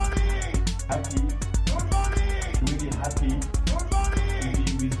happy, really happy to be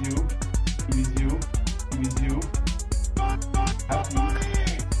with you, with you, with you. Happy,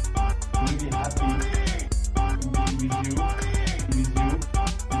 really happy to be with you, with you,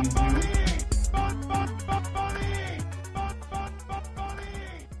 with you.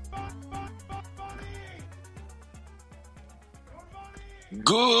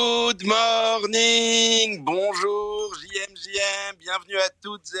 Good morning, bonjour JM, bienvenue à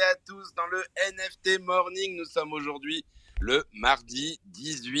toutes et à tous dans le NFT Morning. Nous sommes aujourd'hui le mardi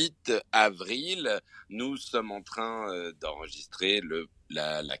 18 avril. Nous sommes en train d'enregistrer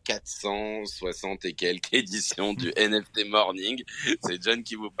la 460 et quelques édition du NFT Morning. C'est John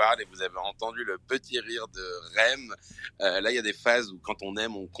qui vous parle et vous avez entendu le petit rire de Rem. Là, il y a des phases où quand on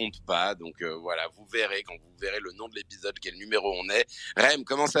aime, on compte pas. Donc voilà, vous verrez, quand vous verrez le nom de l'épisode, quel numéro on est. Rem,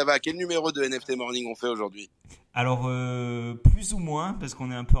 comment ça va? Quel numéro de NFT Morning on fait aujourd'hui? Alors, plus ou moins, parce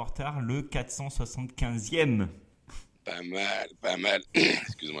qu'on est un peu en retard, le 475e. Pas mal.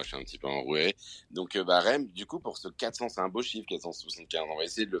 Excuse-moi, je suis un petit peu enroué. Donc, Rem, du coup, pour ce 400, c'est un beau chiffre, 475. On va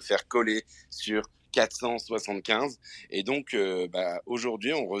essayer de le faire coller sur 475. Et donc,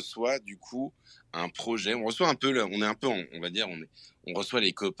 aujourd'hui, on reçoit, du coup, un projet. On reçoit un peu, on est un peu, on va dire, on reçoit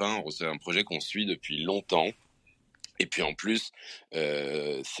les copains, on reçoit un projet qu'on suit depuis longtemps. Et puis, en plus,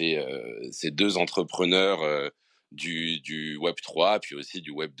 c'est deux entrepreneurs, du Web 3 puis aussi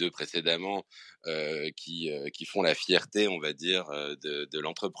du Web 2 précédemment qui font la fierté, on va dire, de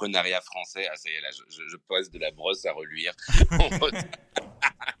l'entrepreneuriat français. Ah, ça y est, là, je pose de la brosse à reluire.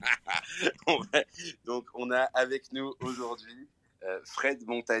 Donc, on a avec nous aujourd'hui Frédéric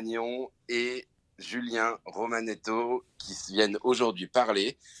Montagnon et Julien Romanetto qui viennent aujourd'hui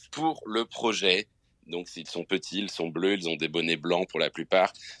parler pour le projet. Donc, s'ils sont petits, ils sont bleus, ils ont des bonnets blancs pour la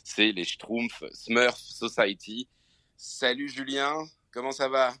plupart. C'est les Schtroumpfs Smurfs Society. Salut Julien, comment ça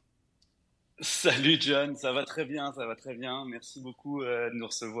va? Salut John, ça va très bien. Merci beaucoup de nous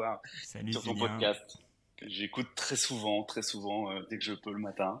recevoir Salut sur ton Julien. podcast que j'écoute très souvent, dès que je peux le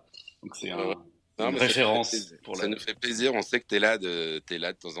matin. Donc c'est Non, une mais référence pour ça nous fait plaisir, on sait que t'es là de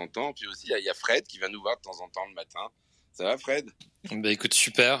temps en temps. Puis aussi, il y a Fred qui vient nous voir de temps en temps le matin. Ça va Fred? Bah écoute,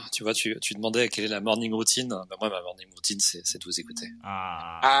 super. Tu vois, tu demandais quelle est la morning routine. Bah moi, ma morning routine, c'est de vous écouter.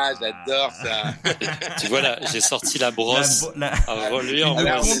 Ah, j'adore ça. Tu vois là, j'ai sorti la brosse à reluire. Une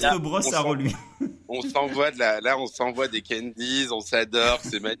Alors, contre-brosse à reluire. On s'envoie des candies, on s'adore,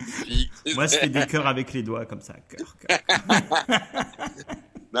 c'est magnifique. Moi, je fais des cœurs avec les doigts, comme ça. Cœur.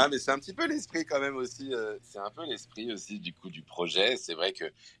 Non, mais c'est un petit peu l'esprit quand même aussi. C'est un peu l'esprit aussi du coup du projet. C'est vrai que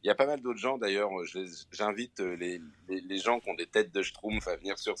il y a pas mal d'autres gens d'ailleurs. J'invite les gens qui ont des têtes de schtroumpf à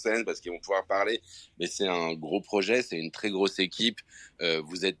venir sur scène parce qu'ils vont pouvoir parler. Mais c'est un gros projet, c'est une très grosse équipe.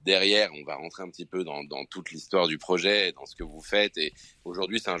 Vous êtes derrière. On va rentrer un petit peu dans toute l'histoire du projet, dans ce que vous faites. Et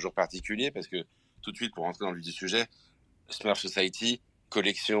aujourd'hui, c'est un jour particulier parce que tout de suite, pour rentrer dans le vif du sujet, Smurfs Society,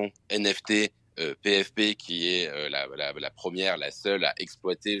 collection NFT. PFP qui est la première, la seule à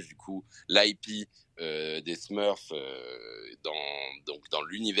exploiter du coup l'IP des Smurfs dans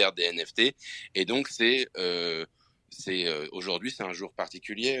l'univers des NFT. Et donc c'est aujourd'hui c'est un jour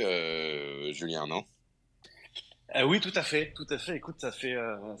particulier, Julien, non? Oui, tout à fait. Écoute, ça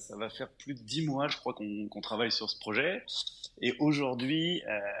va faire plus de 10 mois, je crois, qu'on travaille sur ce projet. Et aujourd'hui,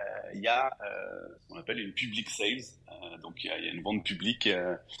 il y a ce qu'on appelle une public sales. Donc il y a une vente publique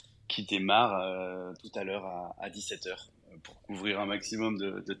qui démarre tout à l'heure à 17h pour couvrir un maximum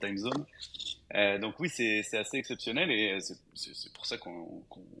de time zone. Donc oui, c'est assez exceptionnel et c'est pour ça que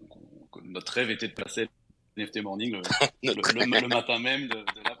notre rêve était de passer NFT Morning le matin même de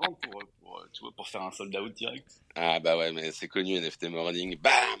la vente pour faire un sold out direct. Ah bah ouais, mais c'est connu, NFT Morning,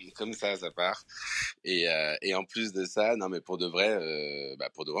 bam, comme ça part. Et en plus de ça, non mais pour de vrai, on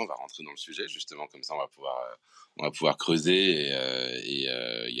va rentrer dans le sujet justement, comme ça on va pouvoir creuser et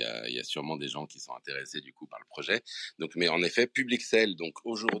il y a sûrement des gens qui sont intéressés du coup par le projet. Donc mais en effet, Public Sale, donc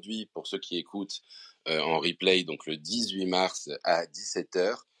aujourd'hui pour ceux qui écoutent en replay, donc le 18 mars à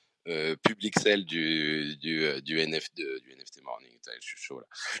 17h. Public sale du NFT Morning, je suis chaud là,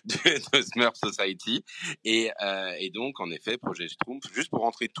 de Smurfs Society et donc en effet projet Schtroumpf, juste pour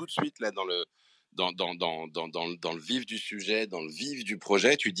rentrer tout de suite là dans le vif du sujet, dans le vif du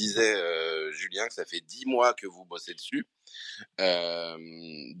projet. Tu disais Julien que ça fait 10 mois que vous bossez dessus,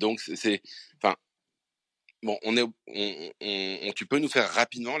 donc enfin bon, tu peux nous faire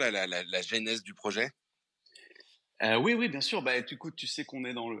rapidement la genèse du projet? Oui, bien sûr. Du coup, tu sais qu'on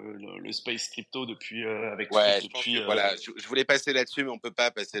est dans le space crypto depuis avec ouais, Fred depuis. Voilà, je voulais passer là-dessus, mais on peut pas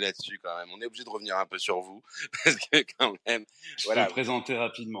passer là-dessus quand même. On est obligé de revenir un peu sur vous parce que quand même. Je peux le présenter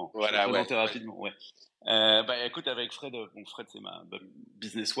rapidement. Voilà, rapidement. Ouais. Écoute, avec Fred, Fred c'est ma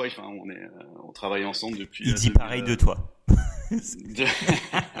business wife, hein, on travaille ensemble depuis. Il dit pareil de toi.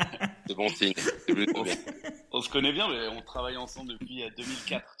 C'est bon signe. C'est plutôt bien. On se connaît bien, mais on travaille ensemble depuis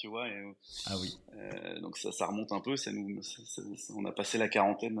 2004, tu vois. Ah oui. Donc ça remonte un peu. On a passé la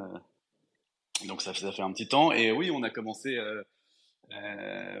quarantaine, donc ça fait un petit temps. Et oui, on a commencé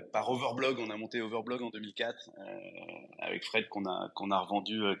par Overblog. On a monté Overblog en 2004 avec Fred qu'on a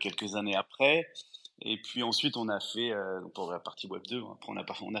revendu quelques années après. Et puis ensuite, on a fait, pour la partie Web 2, après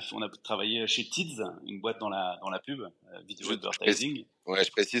on a travaillé chez Tids, une boîte dans la pub, video advertising. Je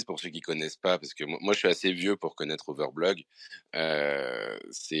précise pour ceux qui connaissent pas, parce que moi je suis assez vieux pour connaître Overblog.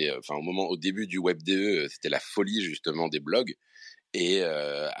 Au début du Web 2, c'était la folie justement des blogs. Et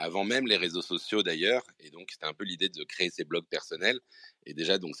avant même les réseaux sociaux d'ailleurs, et donc c'était un peu l'idée de créer ses blogs personnels. Et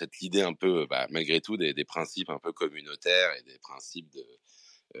déjà donc cette idée un peu, malgré tout, des principes un peu communautaires et des principes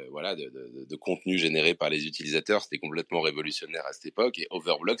de contenu généré par les utilisateurs, c'était complètement révolutionnaire à cette époque. Et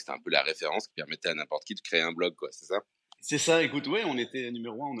Overblog, c'était un peu la référence qui permettait à n'importe qui de créer un blog, quoi. C'est ça? C'est ça. Écoute, ouais, on était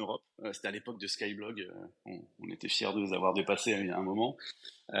numéro 1 en Europe. C'était à l'époque de Skyblog. On était fiers de les avoir dépassés il y a un moment.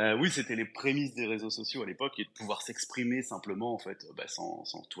 Oui, c'était les prémices des réseaux sociaux à l'époque et de pouvoir s'exprimer simplement, en fait, sans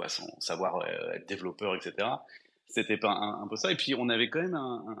savoir être développeur, etc. C'était pas un peu ça. Et puis on avait quand même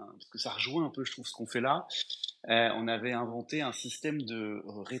parce que ça rejoint un peu, je trouve, ce qu'on fait là. On avait inventé un système de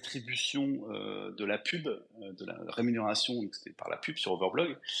rétribution de la pub, de la rémunération, donc c'était par la pub sur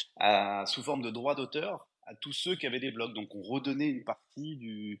Overblog, sous forme de droits d'auteur à tous ceux qui avaient des blogs. Donc on redonnait une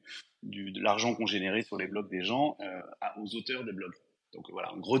partie de l'argent qu'on générait sur les blogs des gens aux auteurs des blogs. Donc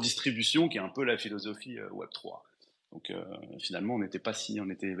voilà, une grosse distribution qui est un peu la philosophie Web3. Donc finalement, on était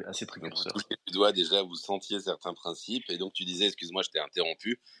assez précurseurs. Donc, du doigt déjà, vous sentiez certains principes, et donc tu disais, excuse-moi, je t'ai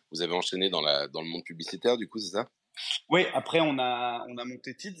interrompu, vous avez enchaîné dans le monde publicitaire, du coup, c'est ça? Oui, après on a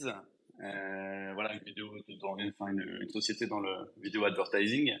monté Tids, une société dans le vidéo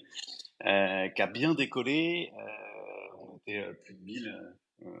advertising qui a bien décollé. On était plus de 1000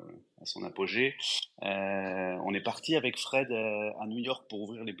 à son apogée. On est parti avec Fred à New York pour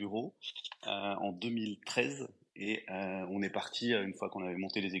ouvrir les bureaux en 2013. Et on est parti, une fois qu'on avait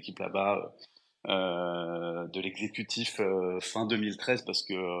monté les équipes là-bas, de l'exécutif fin 2013, parce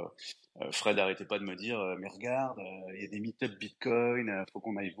que Fred arrêtait pas de me dire mais regarde, il y a des meet-up Bitcoin, faut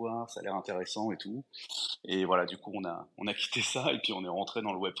qu'on aille voir, ça a l'air intéressant et tout. Et voilà, du coup on a quitté ça et puis on est rentré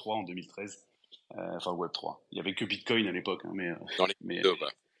dans le Web 3 en 2013. Web 3. Il y avait que Bitcoin à l'époque, hein, dans les cryptos, quoi.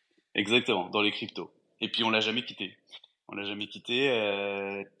 Exactement, dans les cryptos. Et puis on l'a jamais quitté.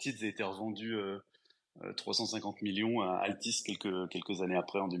 Tids a été revendu 350 millions à Altis quelques années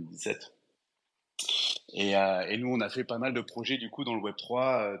après, en 2017. Et nous, on a fait pas mal de projets du coup dans le Web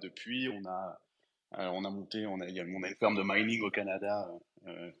 3 depuis. On a monté, on a une ferme de mining au Canada,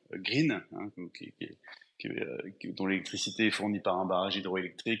 Green, hein, dont l'électricité est fournie par un barrage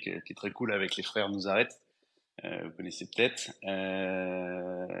hydroélectrique qui est très cool, avec les frères Nous Arrête. Vous connaissez peut-être.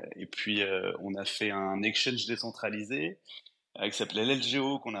 Et puis on a fait un exchange décentralisé qui s'appelait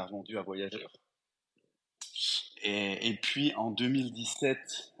l'LGO, qu'on a vendu à Voyageurs. Et puis en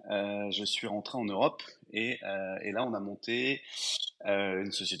 2017, je suis rentré en Europe et là on a monté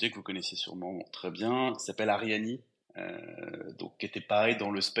une société que vous connaissez sûrement très bien, qui s'appelle Ariani, donc qui était pareil dans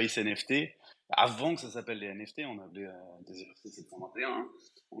le space NFT. Avant que ça s'appelle les NFT, on appelait des NFT 721, hein.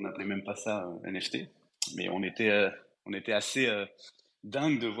 On n'appelait même pas ça NFT, mais on était assez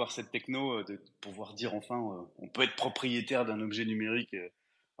dingue de voir cette techno, de pouvoir dire enfin on peut être propriétaire d'un objet numérique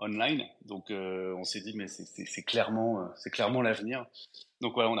online. Donc on s'est dit mais c'est clairement l'avenir.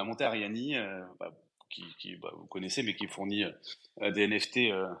 Donc voilà, on a monté Ariani, qui vous connaissez, mais qui fournit des NFT,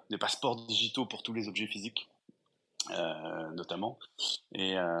 des passeports digitaux pour tous les objets physiques, notamment.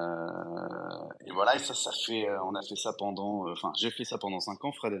 Et voilà, et ça fait, on a fait ça j'ai fait ça pendant 5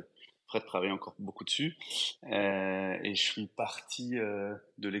 ans. Fred travaille encore beaucoup dessus. Et je suis parti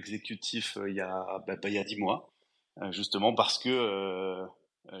de l'exécutif il y a 10 mois, justement parce que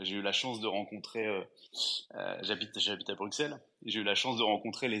j'ai eu la chance de rencontrer, j'habite à Bruxelles, et j'ai eu la chance de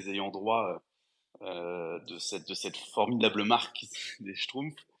rencontrer les ayants droit de cette formidable marque des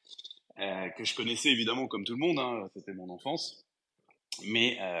Schtroumpfs, que je connaissais évidemment comme tout le monde, hein, c'était mon enfance,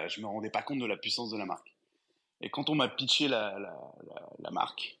 mais je me rendais pas compte de la puissance de la marque. Et quand on m'a pitché la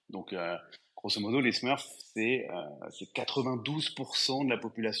marque, donc grosso modo les Smurfs, c'est 92% de la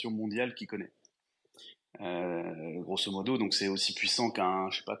population mondiale qui connaît. Grosso modo, donc c'est aussi puissant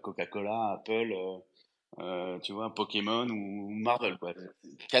qu'un, je sais pas, Coca-Cola, Apple, tu vois, Pokémon ou Marvel, quoi.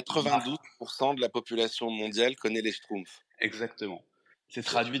 92% de la population mondiale connaît les Schtroumpfs. Exactement. C'est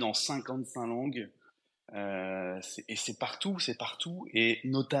traduit dans 55 langues, et c'est partout, et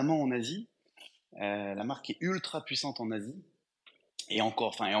notamment en Asie. La marque est ultra puissante en Asie et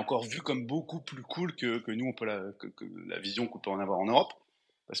encore vue comme beaucoup plus cool que nous, que la vision qu'on peut en avoir en Europe.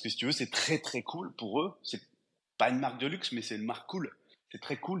 Parce que si tu veux, c'est très très cool pour eux. C'est pas une marque de luxe, mais c'est une marque cool. C'est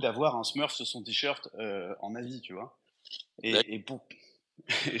très cool d'avoir un Smurf sur son t-shirt en Asie, tu vois. Et pour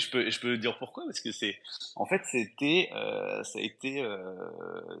et je peux dire pourquoi parce que en fait ça a été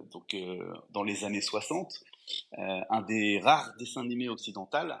dans les années 60 un des rares dessins animés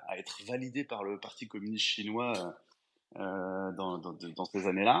occidentaux à être validé par le Parti communiste chinois dans ces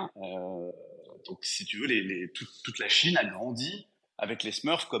années-là. Donc si tu veux toute la Chine a grandi avec les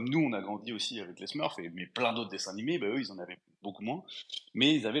Smurfs comme nous on a grandi aussi avec les Smurfs mais plein d'autres dessins animés eux ils en avaient beaucoup moins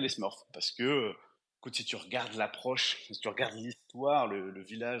mais ils avaient les Smurfs parce que écoute, si tu regardes l'approche, si tu regardes l'histoire, le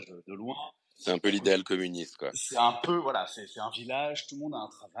village de loin, C'est un peu l'idéal communiste, quoi. c'est un peu, voilà, c'est un village, tout le monde a un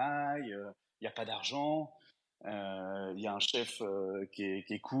travail, il n'y a pas d'argent, il y a un chef qui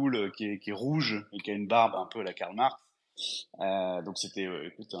est cool, qui est rouge et qui a une barbe un peu à la Karl Marx. Donc c'était,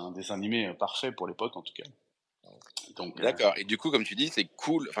 écoute, un dessin animé parfait pour l'époque en tout cas. Donc, D'accord. Et du coup, comme tu dis, c'est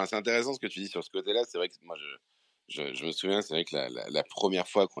cool. Enfin, c'est intéressant ce que tu dis sur ce côté-là. C'est vrai que moi, je me souviens, c'est vrai que la première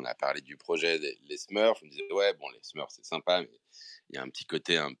fois qu'on a parlé du projet des Smurfs, on me disait ouais, bon, les Smurfs c'est sympa, mais il y a un petit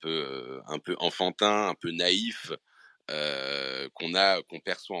côté un peu enfantin, un peu naïf qu'on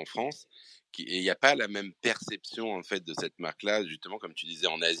perçoit en France. Et il n'y a pas la même perception en fait de cette marque-là, justement comme tu disais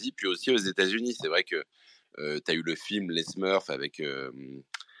en Asie, puis aussi aux États-Unis. C'est vrai que tu as eu le film Les Smurfs avec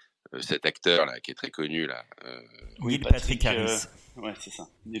cet acteur là qui est très connu là. Oui, Patrick Harris. Ouais, c'est ça.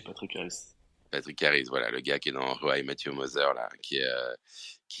 Neil Patrick Harris. Patrick Harris, voilà, le gars qui est dans How I Met Your Mother là, qui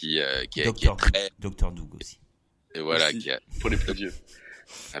est très Dr Doug aussi. Et voilà, aussi, pour les plus vieux.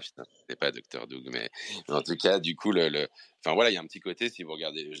 Ah putain, c'est pas Dr Doug, mais en tout cas, du coup, enfin voilà, il y a un petit côté. Si vous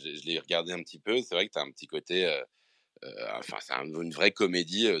regardez, je l'ai regardé un petit peu. C'est vrai que t'as un petit côté. Enfin, c'est une vraie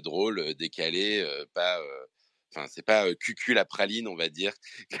comédie drôle, décalée, pas. Enfin, c'est pas cucul la praline, on va dire,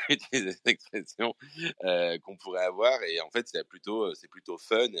 des expressions qu'on pourrait avoir. Et en fait, c'est plutôt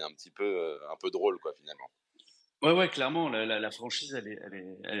fun et un peu drôle, quoi, finalement. Ouais, clairement, la franchise, elle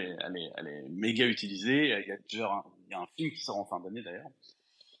est méga utilisée. Il y a un film qui sort en fin d'année d'ailleurs.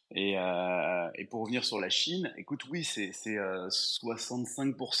 Et pour revenir sur la Chine, écoute, oui, c'est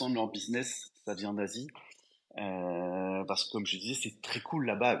 65% de leur business, ça vient d'Asie. Parce que comme je disais, c'est très cool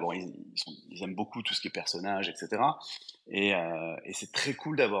là-bas. Bon, ils aiment beaucoup tout ce qui est personnages, etc. Et c'est très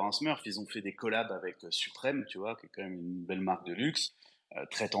cool d'avoir un Smurf. Ils ont fait des collabs avec Supreme, tu vois, qui est quand même une belle marque de luxe.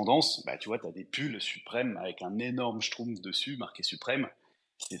 Très tendance, bah tu vois, t'as des pulls Supreme avec un énorme schtroumpf dessus, marqué Supreme.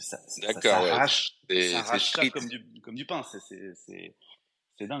 Ça s'arrache, ça street. comme du pain.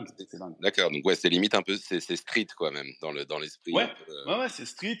 C'est dingue, c'est dingue. D'accord, donc ouais, c'est limite un peu, c'est street quoi même dans l'esprit. Ouais, ouais, c'est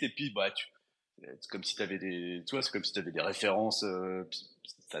street et puis bah c'est comme si t'avais c'est comme si t'avais des références,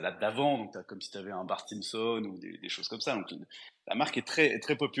 ça date d'avant, donc comme si t'avais un Bart Simpson ou des choses comme ça. Donc la marque est très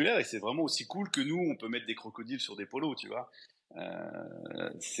très populaire et c'est vraiment aussi cool que nous, on peut mettre des crocodiles sur des polos, tu vois.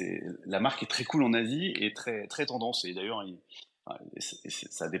 La marque est très cool en Asie et très très tendance. Et d'ailleurs,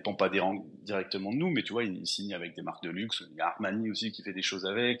 ça dépend pas directement de nous, mais tu vois, ils signent avec des marques de luxe. Il y a Armani aussi qui fait des choses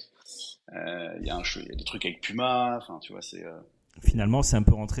avec. Il y a des trucs avec Puma. Enfin, tu vois, Finalement, c'est un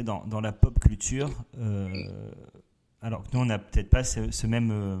peu rentré dans la pop culture, alors que nous, on n'a peut-être pas ce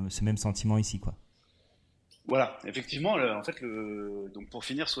même sentiment ici, quoi. Voilà, effectivement, en fait, donc pour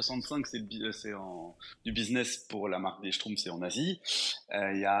finir, 65, c'est du business pour la marque des Schtroumpfs, c'est en Asie.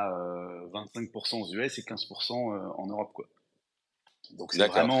 Il y a 25% aux US et 15% en Europe, quoi. Donc c'est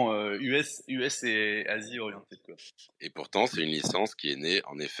vraiment US et Asie orienté, quoi. Et pourtant, c'est une licence qui est née,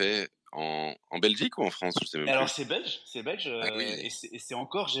 en effet, en Belgique ou en France, je sais même Alors plus. c'est belge, Ah oui. et c'est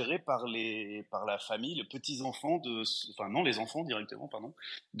encore géré par la famille, les petits enfants les enfants directement, pardon,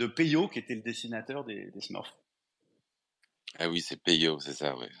 de Peyo, qui était le dessinateur des Smurfs. Ah oui, c'est Peyo, c'est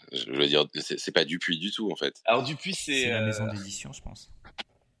ça, ouais. Je veux dire, c'est pas Dupuis du tout, en fait. Alors Dupuis, c'est la maison d'édition, je pense.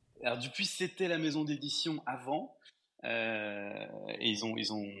 Alors Dupuis, c'était la maison d'édition avant, et ils ont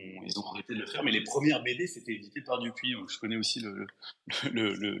arrêté de le faire. Mais les premières BD, c'était édité par Dupuis. Donc je connais aussi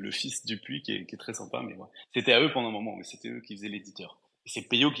le fils Dupuis qui est très sympa. Mais ouais. C'était à eux pendant un moment, mais c'était eux qui faisaient l'éditeur. Et c'est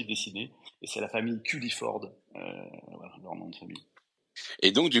Peyo qui dessinait, et c'est la famille Culliford, voilà, leur nom de famille.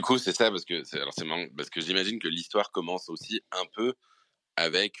 Et donc, du coup, c'est ça, c'est marrant, parce que j'imagine que l'histoire commence aussi un peu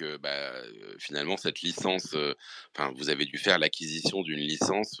avec finalement cette licence. Enfin, vous avez dû faire l'acquisition d'une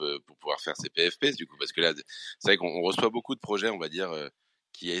licence pour pouvoir faire ces PFP, du coup, parce que là, c'est vrai qu'on reçoit beaucoup de projets, on va dire,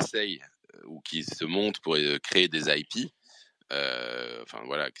 qui essayent ou qui se montent pour créer des IP. Enfin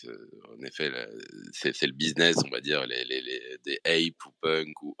voilà, en effet, c'est le business, on va dire, des Ape ou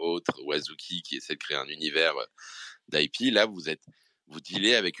Punk ou autres, ou Azuki qui essaient de créer un univers d'IP. Là, vous vous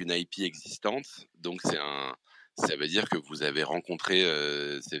dealez avec une IP existante, donc ça veut dire que vous avez rencontré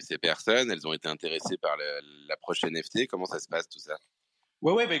ces personnes, elles ont été intéressées par la prochaine NFT. Comment ça se passe tout ça?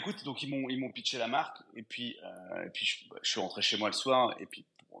 Ouais, bah écoute, donc ils m'ont pitché la marque, et puis je suis rentré chez moi le soir, et puis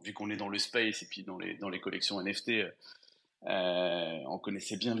bon, vu qu'on est dans le space et puis dans les collections NFT, on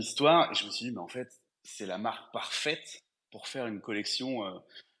connaissait bien l'histoire, et je me suis dit, mais en fait, c'est la marque parfaite pour faire une collection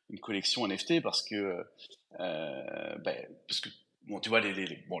NFT, parce que bon, tu vois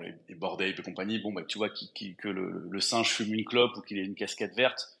les Bored Ape et compagnie, bon bah tu vois que le singe fume une clope ou qu'il ait une casquette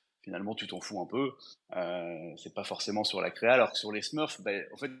verte, finalement tu t'en fous un peu. C'est pas forcément sur la créa, alors que sur les Smurfs,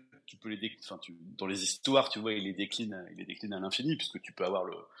 en fait tu peux dans les histoires, tu vois, il les décline à l'infini, puisque tu peux avoir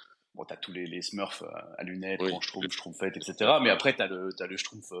bon, t'as tous les Smurfs à lunettes, Oui. grand schtroumpfette, etc. Mais après, t'as le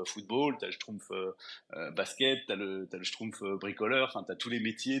schtroumpf football, t'as le schtroumpf basket, t'as le schtroumpf bricoleur. Enfin, t'as tous les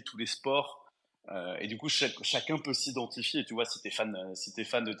métiers, tous les sports. Et du coup, chacun peut s'identifier. Tu vois, si t'es fan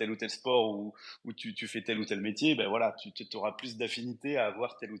de tel ou tel sport, ou tu fais tel ou tel métier, ben voilà, tu auras plus d'affinité à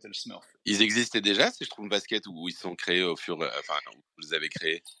avoir tel ou tel Smurf. Ils existaient déjà, ces Schtroumpfs basket, ou ils sont créés enfin, vous les avez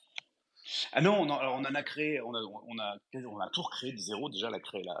créés? Ah non, alors on en a créé, on a tout recréé de zéro. Déjà, la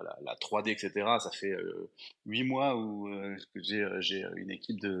 3D, etc. Ça fait 8 mois que j'ai une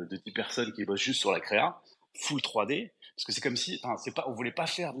équipe de 10 personnes qui bossent juste sur la créa, full 3D. Parce que c'est comme si, enfin, on voulait pas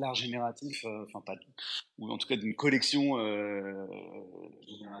faire de l'art génératif, enfin pas, ou en tout cas d'une collection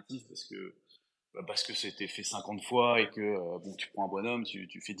générative, parce que c'était fait 50 fois, et que bon, tu prends un bonhomme,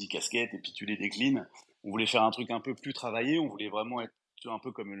 tu fais 10 casquettes et puis tu les déclines. On voulait faire un truc un peu plus travaillé, on voulait vraiment être un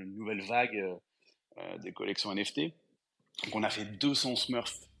peu comme une nouvelle vague des collections NFT. Donc on a fait 200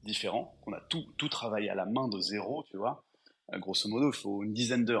 Smurfs différents, on a tout travaillé à la main de zéro, tu vois. Grosso modo, il faut une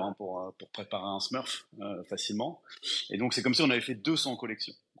dizaine d'heures pour préparer un Smurf facilement. Et donc c'est comme si on avait fait 200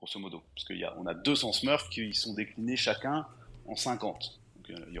 collections, grosso modo. Parce on a 200 Smurfs qui sont déclinés chacun en 50.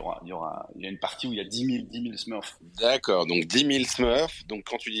 Donc il y a une partie où il y a 10 000 Smurfs. D'accord, donc 10 000 Smurfs. Donc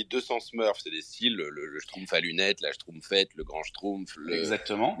quand tu dis 200 Smurfs, c'est des styles, le Schtroumpf à lunettes, la Schtroumpfette, le grand Schtroumpf,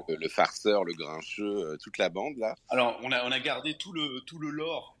 Exactement. le farceur, le grincheux, toute la bande là. Alors on a gardé tout le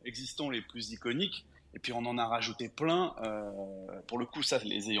lore existant les plus iconiques, et puis on en a rajouté plein. Pour le coup, ça,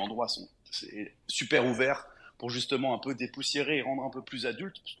 les ayants droit c'est super ouverts pour justement un peu dépoussiérer et rendre un peu plus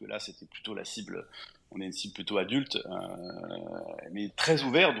adulte, parce que là c'était plutôt la cible, on est une cible plutôt adulte, mais très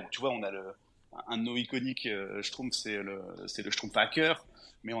ouvert. Donc tu vois, on a un de nos iconiques Schtroumpf, c'est le Schtroumpf hacker,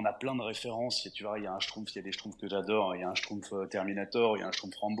 mais on a plein de références. Tu vois, il y a des Schtroumpfs que j'adore, il y a un Schtroumpf Terminator, il y a un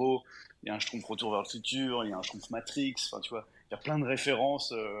Schtroumpf Rambo, il y a un Schtroumpf Retour vers le futur, il y a un Schtroumpf Matrix. Enfin, tu vois, il y a plein de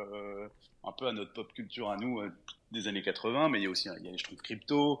références un peu à notre pop culture à nous des années 80, mais il y a les Schtroumpfs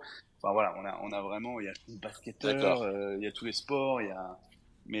crypto. Enfin voilà, on a vraiment, il y a le basketteur, il y a tous les sports,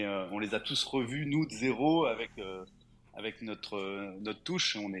 mais on les a tous revus, nous, de zéro, avec notre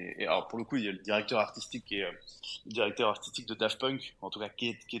touche. Et alors pour le coup, il y a le directeur artistique le directeur artistique de Daft Punk, en tout cas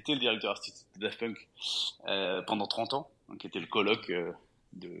qui était le directeur artistique de Daft Punk pendant 30 ans, hein, qui était le coloc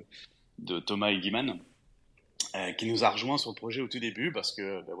de Thomas et Guiman, qui nous a rejoint sur le projet au tout début, parce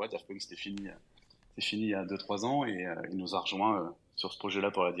que ouais, Daft Punk c'était fini il y a 2-3 ans, et il nous a rejoint sur ce projet-là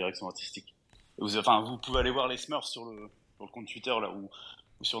pour la direction artistique. Vous pouvez aller voir les Smurfs sur le compte Twitter là, ou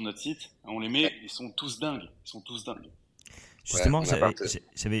sur notre site. On les met, ils sont tous dingues. Justement,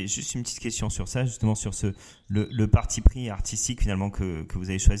 j'avais juste une petite question sur ça, justement sur le parti pris artistique finalement que vous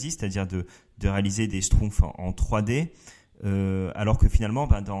avez choisi, c'est-à-dire de réaliser des Schtroumpfs en 3D, alors que finalement,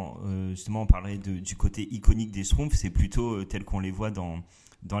 justement, on parlait du côté iconique des Schtroumpfs, c'est plutôt tel qu'on les voit dans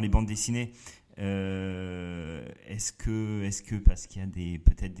les bandes dessinées. Est-ce que parce qu'il y a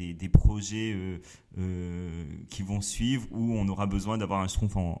peut-être des projets qui vont suivre, où on aura besoin d'avoir un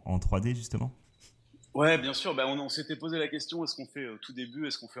Schtroumpf en 3D justement? Ouais, bien sûr. On s'était posé la question, est-ce qu'on fait au tout début,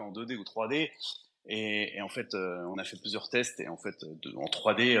 est-ce qu'on fait en 2D ou 3D? Et en fait, on a fait plusieurs tests, et en fait, en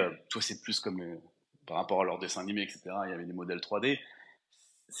 3D, toi, c'est plus comme par rapport à leur dessin animé, etc. Il y avait des modèles 3D.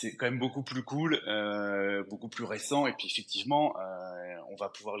 C'est quand même beaucoup plus cool, beaucoup plus récent, et puis effectivement, on va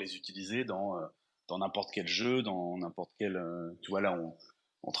pouvoir les utiliser dans n'importe quel jeu, dans n'importe quel. Tu vois, là,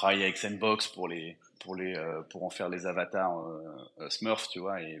 on travaille avec Sandbox pour en faire les avatars Smurf, tu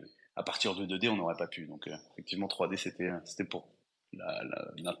vois, et à partir de 2D, on n'aurait pas pu. Donc, effectivement, 3D, c'était pour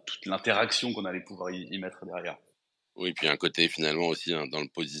toute l'interaction qu'on allait pouvoir y mettre derrière. Oui, puis un côté finalement aussi dans le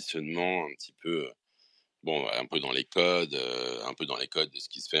positionnement, un petit peu, un peu dans les codes, de ce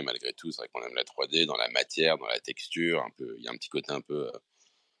qui se fait malgré tout. C'est vrai qu'on aime la 3D, dans la matière, dans la texture, un peu. Il y a un petit côté un peu,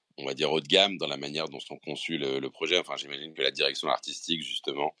 on va dire, haut de gamme dans la manière dont sont conçus le projet. Enfin, j'imagine que la direction artistique,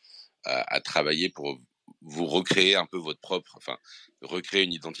 justement, a travaillé pour vous recréer un peu recréer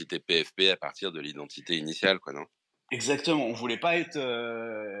une identité PFP à partir de l'identité initiale, quoi, non? Exactement, on voulait pas être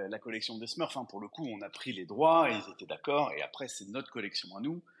la collection des Smurfs, hein. Pour le coup, on a pris les droits, et ils étaient d'accord, et après c'est notre collection à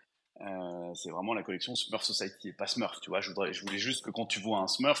nous. C'est vraiment la collection Smurfs Society et pas Smurf, tu vois. Je voulais juste que quand tu vois un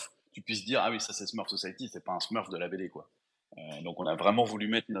Smurf, tu puisses dire ah oui, ça c'est Smurfs Society, c'est pas un Smurf de la BD, quoi. Donc on a vraiment voulu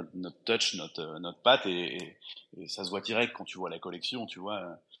mettre notre touch, notre patte, et ça se voit direct quand tu vois la collection, tu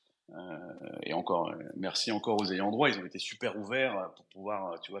vois. Et encore, merci encore aux ayants droit, ils ont été super ouverts pour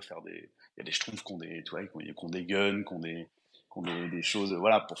pouvoir, tu vois, faire des. Il y a des schtroumpfs qui ont des, tu vois, qui ont des guns, qui ont des choses,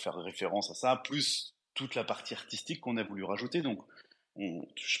 voilà, pour faire référence à ça, plus toute la partie artistique qu'on a voulu rajouter. Donc,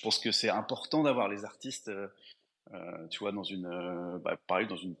 je pense que c'est important d'avoir les artistes, tu vois, pareil,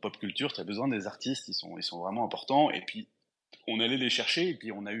 dans une pop culture, tu as besoin des artistes, ils sont vraiment importants. Et puis, on allait les chercher, et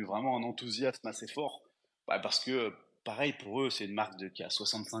puis on a eu vraiment un enthousiasme assez fort, parce que, pareil, pour eux, c'est une marque qui a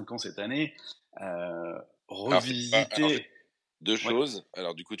 65 ans cette année. Revisiter. Deux Ouais. choses.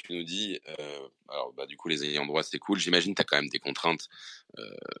 Alors, du coup, tu nous dis, du coup, les ayants droit, c'est cool. J'imagine que tu as quand même des contraintes.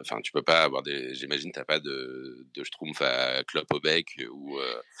 Enfin, tu peux pas avoir j'imagine, t'as pas de schtroumpf à clope au bec ou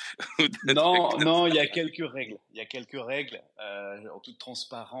Non, il y a quelques règles. Il y a quelques règles. En toute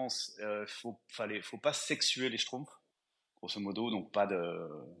transparence, faut pas sexuer les schtroumpfs, grosso modo. Donc pas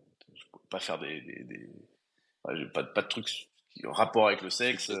faire pas de trucs en rapport avec le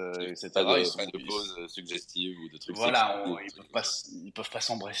sexe, etc. pas de pose suggestive ou de trucs voilà, sexuels. ils peuvent pas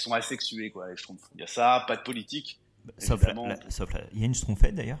s'embrasser, ils sont asexués, quoi, les schtroumpfs. Il y a ça, pas de politique. Sauf il y a une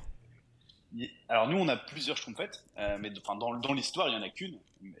schtroumpfette d'ailleurs. Alors nous, on a plusieurs schtroumpfettes, mais dans l'histoire, il y en a qu'une.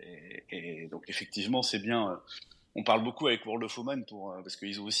 Et donc effectivement, c'est bien. On parle beaucoup avec World of Woman parce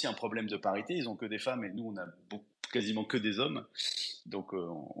qu'ils ont aussi un problème de parité. Ils ont que des femmes, et nous, on a quasiment que des hommes. Donc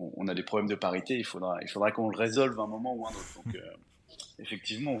on a des problèmes de parité. Il faudra qu'on le résolve à un moment ou un autre. Donc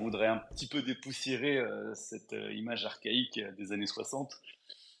effectivement, on voudrait un petit peu dépoussiérer cette image archaïque des années 60.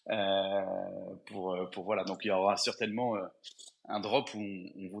 Voilà. Donc il y aura certainement un drop où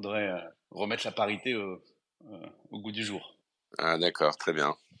on voudrait remettre la parité au goût du jour. Ah, d'accord, très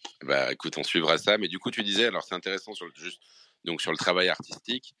bien. Bah, écoute, on suivra ça. Mais du coup, tu disais, alors c'est intéressant donc sur le travail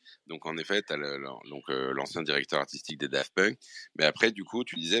artistique. Donc en effet, tu as l'ancien directeur artistique des Daft Punk. Mais après, du coup,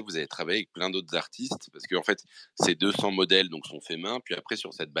 tu disais, vous avez travaillé avec plein d'autres artistes parce qu'en fait, ces 200 modèles donc sont faits main. Puis après,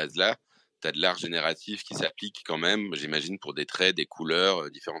 sur cette base-là, tu as de l'art génératif qui s'applique quand même, j'imagine, pour des traits, des couleurs,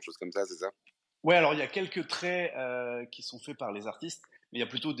 différentes choses comme ça, c'est ça? Ouais, alors il y a quelques traits qui sont faits par les artistes, mais il y a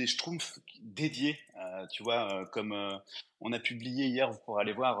plutôt des schtroumpfs dédiés, tu vois, comme on a publié hier, vous pourrez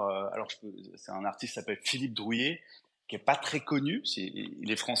aller voir. C'est un artiste qui s'appelle Philippe Drouillet, qui est pas très connu.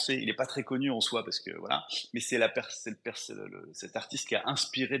 Il est français, il est pas très connu en soi parce que voilà, mais c'est cet artiste qui a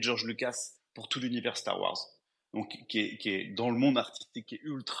inspiré George Lucas pour tout l'univers Star Wars. Donc qui est dans le monde artistique, qui est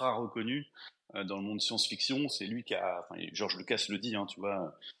ultra reconnu dans le monde science-fiction. C'est lui George Lucas le dit, hein, tu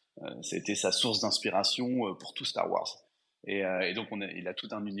vois. Ça a été sa source d'inspiration pour tout Star Wars. Et donc il a tout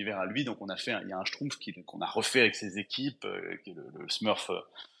un univers à lui. Donc il y a un Schtroumpf qu'on a refait avec ses équipes, qui est le Smurf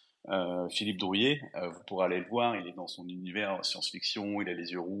Philippe Drouillet. Vous pourrez aller le voir. Il est dans son univers science-fiction. Il a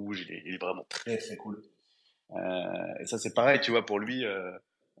les yeux rouges. Il est vraiment très très cool. Et ça c'est pareil, tu vois, pour lui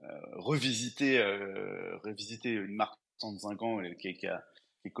revisiter une marque de 65 ans qui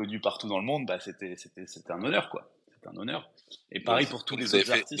est connue partout dans le monde. Bah c'était un honneur, quoi. C'est un honneur. Et pareil pour tous les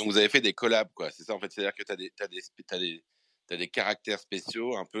autres artistes. Donc vous avez fait des collabs, quoi. C'est ça, en fait. C'est-à-dire que t'as des caractères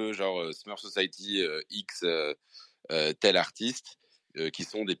spéciaux, un peu genre Smurfs Society X tel artiste, qui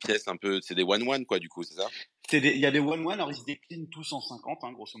sont des pièces un peu, c'est des one-one, quoi, du coup, c'est ça? Il y a des one-one, alors ils se déclinent tous en 50,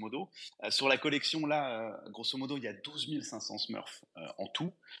 hein, grosso modo. Sur la collection, là, grosso modo, il y a 12 500 Smurfs en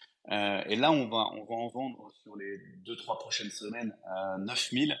tout. Et là, on va en vendre sur les 2-3 prochaines semaines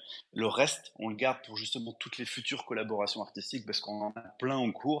 9000. Le reste, on le garde pour justement toutes les futures collaborations artistiques parce qu'on en a plein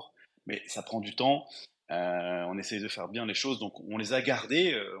en cours, mais ça prend du temps. On essaye de faire bien les choses, donc on les a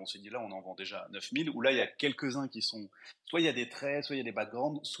gardés. On s'est dit là, on en vend déjà 9000. Ou là, il y a quelques-uns qui sont, soit il y a des traits, soit il y a des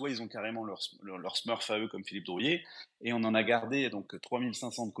backgrounds, soit ils ont carrément leur Smurf à eux comme Philippe Drouillet. Et on en a gardé donc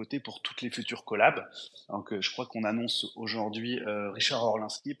 3500 de côté pour toutes les futures collabs. Donc je crois qu'on annonce aujourd'hui Richard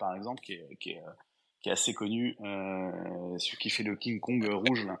Orlinski par exemple, qui est assez connu, celui qui fait le King Kong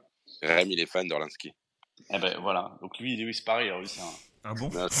rouge là. Rem, il est fan d'Orlinski. Eh ben voilà, donc lui c'est pareil, lui c'est un... Ah bon?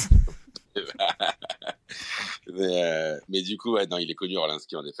 Mais du coup, ouais, non, il est connu,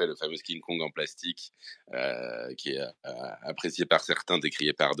 Orlinski, en effet, le fameux King Kong en plastique, qui est apprécié par certains,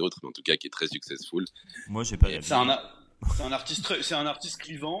 décrié par d'autres, mais en tout cas qui est très successful. Moi, j'ai pas. C'est un artiste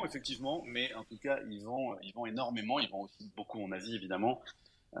clivant, effectivement, mais en tout cas, il vend énormément. Il vend aussi beaucoup en Asie, évidemment.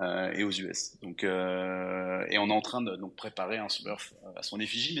 et aux US. Donc, et on est en train de donc préparer un Smurf à son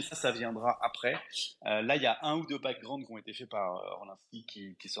effigie, mais ça viendra après. Là, il y a 1 ou 2 backgrounds qui ont été faits par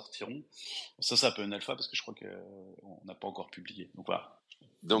Orlinski qui sortiront. Ça peut une alpha parce que je crois que on n'a pas encore publié. Donc voilà.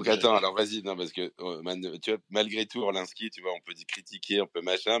 Donc attends, alors vas-y, non, parce que tu vois, malgré tout, Orlinski, tu vois, on peut critiquer, on peut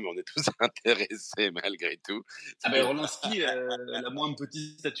machin, mais on est tous intéressés malgré tout. Ah ben Orlinski, la moindre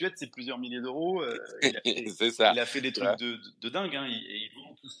petite statuette, c'est plusieurs milliers d'euros. C'est ça. Il a fait des trucs de dingue, hein. Il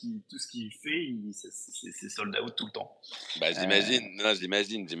vend tout ce qu'il fait, c'est sold out tout le temps. Bah j'imagine.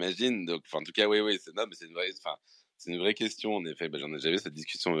 Donc, en tout cas, oui, c'est une vraie question en effet. Bah, j'avais cette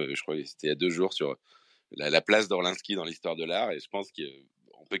discussion, je crois que c'était il y a 2 jours sur la place d'Orlinski dans l'histoire de l'art, et je pense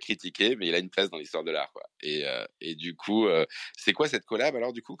qu'on peut critiquer, mais il a une place dans l'histoire de l'art, quoi. Et du coup, c'est quoi cette collab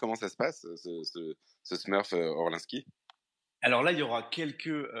alors, du coup, comment ça se passe, ce Smurf Orlinski? Alors là, il y aura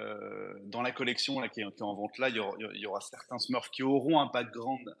dans la collection là, qui est en vente là, il y aura certains Smurfs qui auront un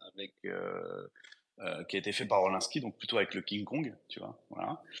background avec qui a été fait par Orlinski, donc plutôt avec le King Kong, tu vois,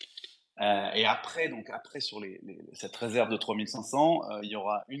 voilà. Et après sur cette réserve de 3500, il y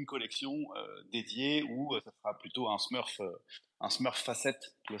aura une collection dédiée où ça sera plutôt un Smurf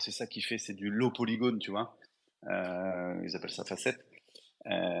facette. Tu vois, c'est ça qui fait, c'est du low polygone, tu vois. Ils appellent ça facette.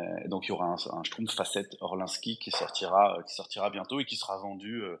 Donc il y aura un Schtroumpf facette Orlinski qui sortira bientôt et qui sera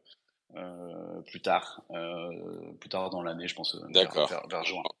vendu plus tard dans l'année, je pense, vers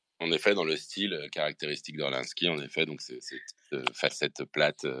juin. En effet, dans le style caractéristique d'Orlinski, en effet, donc c'est cette facette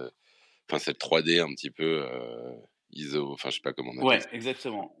plate. Cette 3D un petit peu ISO, je sais pas comment on appelle ça. Ouais,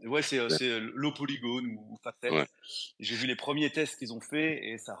 exactement. Ouais, c'est low polygone ou facette. Ouais. J'ai vu les premiers tests qu'ils ont fait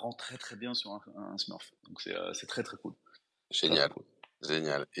et ça rend très très bien sur un Smurf. Donc c'est très très cool. Génial. Très cool.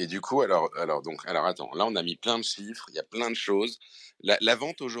 Génial. Et du coup, alors attends, là on a mis plein de chiffres, il y a plein de choses. La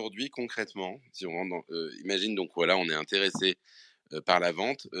vente aujourd'hui, concrètement, si on rentre imagine donc voilà, on est intéressé par la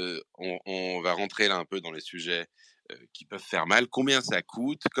vente, on va rentrer là un peu dans les sujets qui peuvent faire mal. Combien ça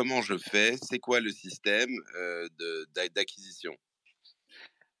coûte? Comment je fais? C'est quoi le système d'acquisition?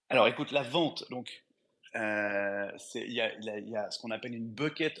 Alors écoute, la vente, donc il y a ce qu'on appelle une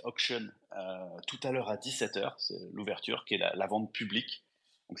bucket auction tout à l'heure à 17h, c'est l'ouverture, qui est la vente publique.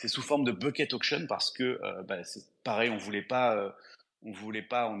 Donc c'est sous forme de bucket auction parce que c'est pareil, on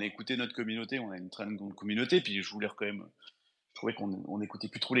a écouté notre communauté, on a une très grande communauté, puis je trouvais qu'on n'écoutait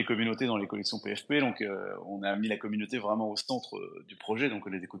plus trop les communautés dans les collections PFP, donc on a mis la communauté vraiment au centre du projet, donc on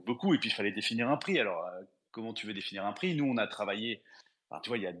les écoute beaucoup, et puis il fallait définir un prix. Alors, comment tu veux définir un prix? Nous, on a travaillé, tu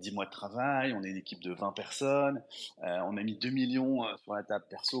vois, il y a 10 mois de travail, on est une équipe de 20 personnes, on a mis 2 millions sur la table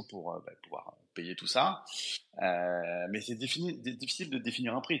perso pour pouvoir payer tout ça, mais c'est difficile de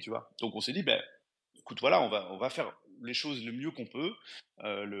définir un prix, tu vois. Donc on s'est dit, écoute, voilà, on va faire les choses le mieux qu'on peut,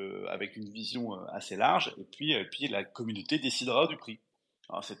 avec une vision assez large, et puis la communauté décidera du prix.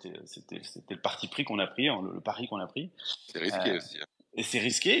 Alors c'était le parti pris qu'on a pris, le pari qu'on a pris. C'est risqué aussi. Hein. Et c'est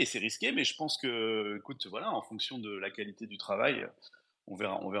risqué, mais je pense que, écoute, voilà, en fonction de la qualité du travail, on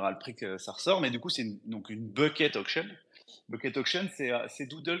verra le prix que ça ressort. Mais du coup, c'est donc une bucket auction. Bucket auction, c'est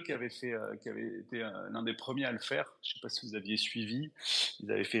Doodle qui avait été l'un des premiers à le faire. Je ne sais pas si vous aviez suivi.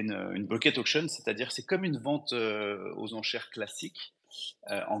 Ils avaient fait une bucket auction, c'est-à-dire c'est comme une vente aux enchères classique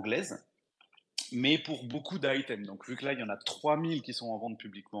anglaise, mais pour beaucoup d'items. Donc vu que là, il y en a 3000 qui sont en vente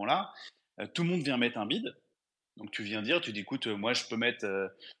publiquement là, tout le monde vient mettre un bid. Donc tu viens dire, tu dis écoute, moi je peux mettre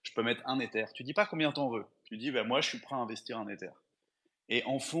un Ether. Tu dis pas combien t'en veux. Tu dis moi je suis prêt à investir un Ether. Et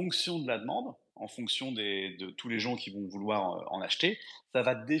en fonction de la demande, en fonction de tous les gens qui vont vouloir en acheter, ça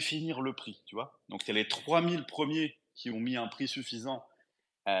va définir le prix, tu vois. Donc, c'est les 3000 premiers qui ont mis un prix suffisant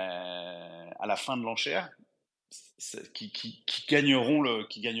à la fin de l'enchère qui gagneront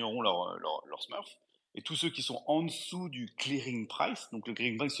leur Smurf. Et tous ceux qui sont en dessous du clearing price, donc le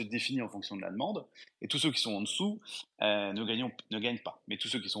clearing price se définit en fonction de la demande, et tous ceux qui sont en dessous ne gagnent pas. Mais tous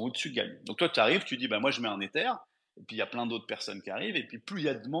ceux qui sont au-dessus gagnent. Donc toi, tu arrives, tu dis, moi je mets un Ether, et puis il y a plein d'autres personnes qui arrivent, et puis plus il y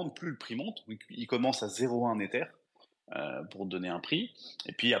a de demande, plus le prix monte. Donc, il commence à 0,1 Ether pour donner un prix.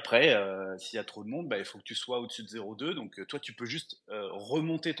 Et puis après, s'il y a trop de monde, il faut que tu sois au-dessus de 0,2. Donc toi, tu peux juste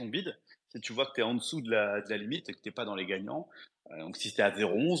remonter ton bid. Si tu vois que tu es en dessous de la limite et que tu n'es pas dans les gagnants, donc si tu es à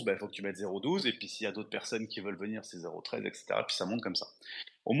 0,11, il faut que tu mettes 0,12. Et puis s'il y a d'autres personnes qui veulent venir, c'est 0,13, etc. Puis ça monte comme ça.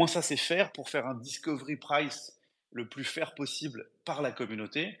 Au moins, ça c'est faire pour faire un discovery price le plus fair possible par la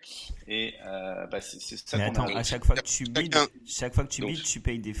communauté. Et c'est ça qu'on a. À chaque fois que tu bides, tu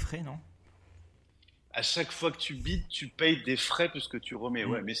payes des frais, non? À chaque fois que tu bides, tu payes des frais plus que tu remets.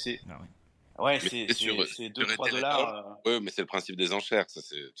 Ouais, mais c'est. Ah ouais. Ouais, c'est 2-3 dollars. Ouais, mais c'est le principe des enchères. Ça,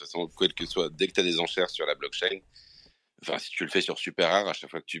 de toute façon, quel que soit, dès que tu as des enchères sur la blockchain, si tu le fais sur super rare, à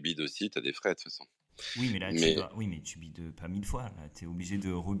chaque fois que tu bides aussi, tu as des frais de toute façon. Oui, mais là, tu bides pas 1000 fois. Là, t'es obligé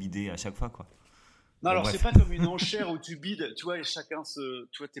de rebider à chaque fois, quoi. Non, alors bref. c'est pas comme une enchère où tu bides, tu vois, et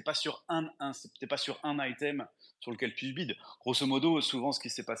tu vois, t'es pas sur t'es pas sur un item sur lequel tu bides. Grosso modo, souvent, ce qui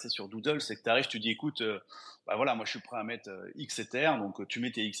s'est passé sur Doodle, c'est que t'arrives, tu dis, écoute, bah voilà, moi je suis prêt à mettre X Ether, donc tu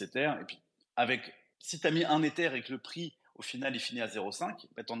mets tes X Ether, et puis si t'as mis un Ether et que le prix, au final, il finit à 0,5,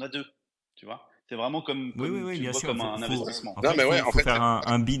 bah t'en as deux, tu vois. C'est vraiment comme Oui, tu le bien vois sûr. comme un investissement. En Non, fait, mais ouais, en faut fait, faire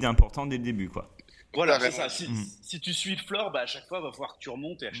un bid important dès le début, quoi. Voilà, c'est ça. carrément. Si tu suis le floor, bah à chaque fois, il va falloir que tu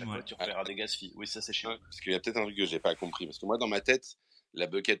remontes et à chaque Ouais. fois, tu repaieras des gas fees. Oui, ça c'est chiant. Ouais, parce qu'il y a peut-être un truc que j'ai pas compris. Parce que moi, dans ma tête, la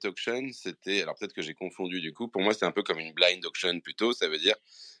bucket auction, c'était. Alors peut-être que j'ai confondu du coup. Pour moi, c'est un peu comme une blind auction plutôt. Ça veut dire,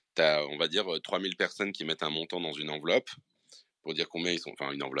 t'as, on va dire, 3000 personnes qui mettent un montant dans une enveloppe. Pour dire combien ils sont.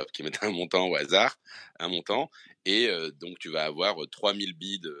 Enfin, une enveloppe qui mettent un montant au hasard. Un montant. Et donc, tu vas avoir 3000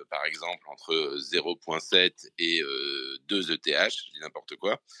 bids, par exemple, entre 0,7 et 2 ETH. Je dis n'importe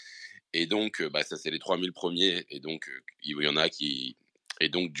quoi. Et donc, bah, ça, c'est les 3000 premiers. Et donc, il y en a qui. Et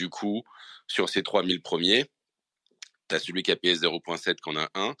donc, du coup, sur ces 3000 premiers, tu as celui qui a payé 0,7 qu'on a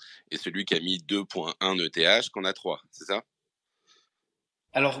 1 et celui qui a mis 2,1 ETH qu'on a 3. C'est ça?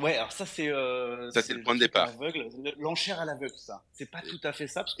 Alors ouais, alors ça Ça, c'est c'est le le point de truc à départ. l'aveugle, l'enchère à l'aveugle ça. C'est pas Et, tout à fait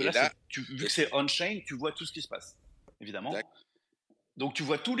ça parce que et là là, vu que c'est on-chain, tu vois tout ce qui se passe, évidemment. Donc tu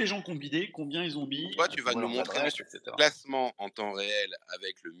vois tous les gens qui ont bidé, combien ils ont mis, toi, tu tu vas vois nous leurs montrer adresses, ensuite etc. le classement en temps réel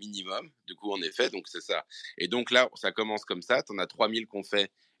avec le minimum. Du coup, en effet, donc c'est ça. Et donc là, ça commence comme ça. Tu en as 3000 qu'on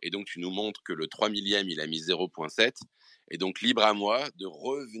fait. Et donc, tu nous montres que le 3000e, il a mis 0,7. Et donc, libre à moi de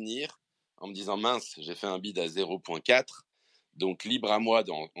revenir en me disant, mince, j'ai fait un bid à 0,4. Donc, libre à moi,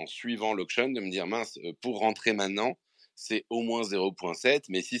 en suivant l'auction, de me dire, mince, pour rentrer maintenant, c'est au moins 0,7.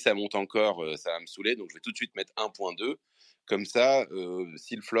 Mais si ça monte encore, ça va me saouler. Donc, je vais tout de suite mettre 1,2. Comme ça,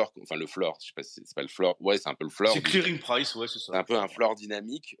 si le floor, enfin le floor, je sais pas si c'est pas le floor, ouais, c'est un peu le floor. C'est clearing price, ouais, c'est C'est un ça. peu un floor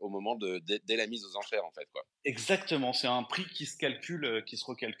dynamique au moment dès la mise aux enchères, en fait, quoi. Exactement, c'est un prix qui se calcule, qui se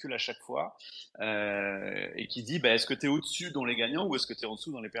recalcule à chaque fois et qui dit bah, est-ce que tu es au-dessus dans les gagnants ou est-ce que tu es en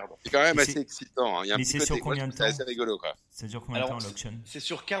dessous dans les perdants. C'est quand même Et assez excitant, hein. Il y a un mais petit c'est sur côté, moi, je combien de trouve ça temps? assez rigolo, quoi. Ça dure combien de temps Alors l'auction? c'est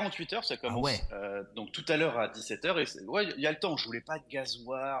sur 48 heures, ça Ah ouais. commence donc tout à l'heure à 17 heures et ouais, il y a le temps, je voulais pas de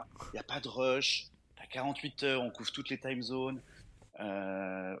gasoir, il y a pas de rush, t'as 48 heures, on couvre toutes les time zones.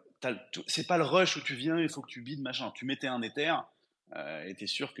 C'est pas le rush où tu viens, il faut que tu bides, machin. Tu mettais un Ether et t'es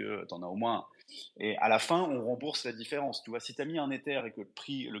sûr que t'en as au moins un. Et à la fin, on rembourse la différence. Tu vois, si t'as mis un Ether et que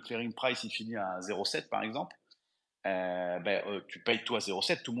le clearing price, il finit à 0,7 par exemple, tu payes toi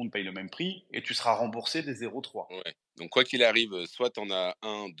 0,7, tout le monde paye le même prix et tu seras remboursé des 0,3. Ouais. Donc, quoi qu'il arrive, soit t'en as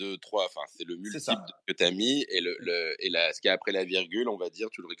 1, 2, 3, enfin, c'est le C'est multiple ça. que t'as mis et ce qui est après la virgule, on va dire,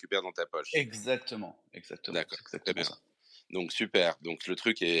 tu le récupères dans ta poche. Exactement. D'accord. C'est Très exactement bien. ça. Donc super. Donc le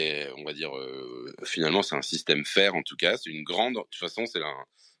truc est, on va dire, finalement c'est un système fair en tout cas. C'est une grande. De toute façon,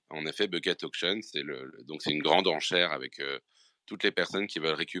 en effet bucket auction. Donc c'est une grande enchère avec toutes les personnes qui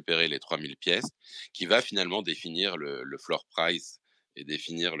veulent récupérer les 3000 pièces, qui va finalement définir le floor price et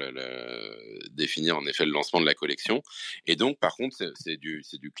définir définir en effet le lancement de la collection. Et donc par contre c'est du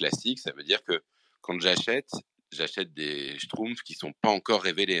classique. Ça veut dire que quand j'achète des schtroumpfs qui sont pas encore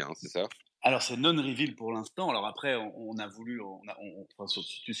révélés, hein, c'est ça? Alors c'est non-reveal pour l'instant. Alors après, on a voulu, enfin,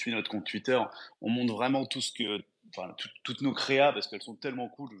 si tu suis notre compte Twitter, on montre vraiment toutes nos créas parce qu'elles sont tellement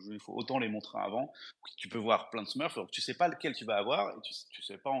cool. Il faut autant les montrer avant. Tu peux voir plein de Smurfs. Alors, tu sais pas lequel tu vas avoir et tu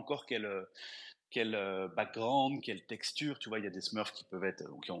sais pas encore quel background, quelle texture. Tu vois, il y a des Smurfs qui peuvent être.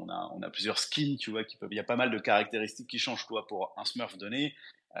 Donc on a plusieurs skins. Tu vois, il y a pas mal de caractéristiques qui changent toi pour un Smurf donné.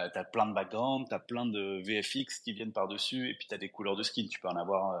 T'as plein de backgrounds, t'as plein de VFX qui viennent par-dessus, et puis t'as des couleurs de skin. Tu peux en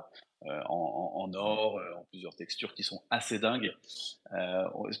avoir en or, en plusieurs textures qui sont assez dingues.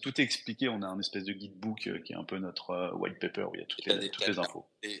 Tout est expliqué. On a un espèce de guidebook qui est un peu notre white paper où il y a toutes les infos.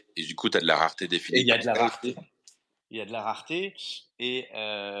 Et du coup, tu as de la rareté définie. Et il y a de la rareté. Il y a de la rareté. Et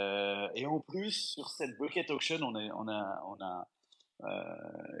en plus, sur cette bucket auction,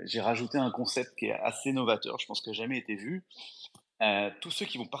 j'ai rajouté un concept qui est assez novateur. Je pense que jamais été vu. Tous ceux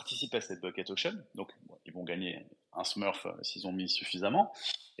qui vont participer à cette bucket auction, donc ils vont gagner un Smurf s'ils ont mis suffisamment.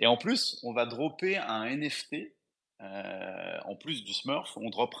 Et en plus, on va dropper un NFT. En plus du Smurf,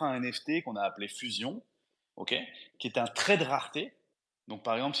 on droppera un NFT qu'on a appelé Fusion, ok, qui est un trait de rareté. Donc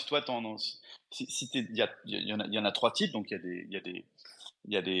par exemple, si toi il y en a trois types, donc il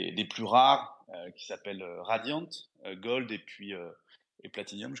y a des plus rares qui s'appellent Radiant, Gold et puis et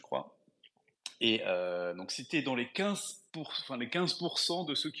Platinum, je crois. Et donc, si tu es dans les 15%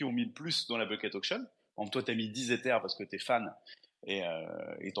 de ceux qui ont mis le plus dans la bucket auction, par exemple, toi, tu as mis 10 Ethers parce que tu es fan et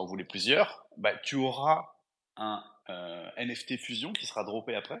t'en voulais plusieurs, bah, tu auras un NFT fusion qui sera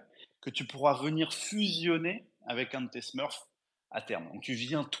droppé après, que tu pourras venir fusionner avec un de tes Smurfs à terme. Donc, tu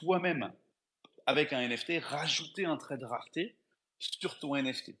viens toi-même avec un NFT, rajouter un trait de rareté sur ton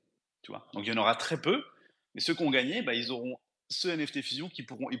NFT. Tu vois. Donc il y en aura très peu, mais ceux qui ont gagné, ils auront ce NFT Fusion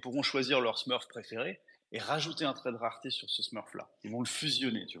ils pourront choisir leur Smurf préféré et rajouter un trait de rareté sur ce Smurf-là. Ils vont le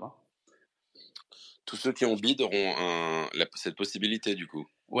fusionner, tu vois. Tous ceux qui ont bid auront cette possibilité, du coup.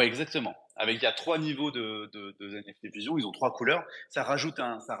 Ouais, exactement. Il y a 3 niveaux de NFT Fusion, ils ont 3 couleurs. Ça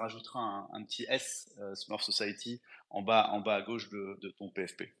rajoutera un petit S Smurfs Society en bas à gauche de ton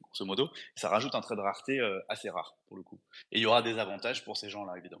PFP, grosso modo. Ça rajoute un trait de rareté assez rare pour le coup. Et il y aura des avantages pour ces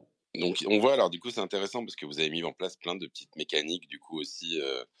gens-là, évidemment. Donc on voit, alors du coup c'est intéressant parce que vous avez mis en place plein de petites mécaniques du coup aussi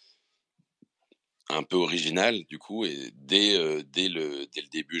un peu originales du coup, et dès le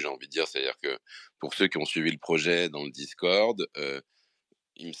début, j'ai envie de dire, c'est-à-dire que pour ceux qui ont suivi le projet dans le Discord,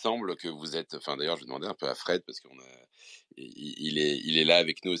 il me semble que vous êtes, enfin d'ailleurs je vais demander un peu à Fred parce il est là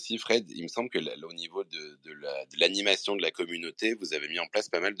avec nous aussi. Fred, il me semble que là, au niveau de l'animation de la communauté, vous avez mis en place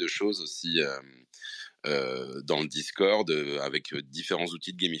pas mal de choses aussi dans le Discord avec différents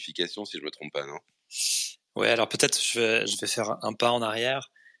outils de gamification, si je me trompe pas, non? Ouais, alors peut-être je vais faire un pas en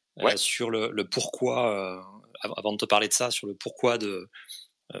arrière sur le pourquoi, avant de te parler de ça, sur le pourquoi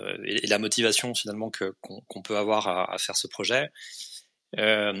et la motivation finalement qu'on peut avoir à faire ce projet.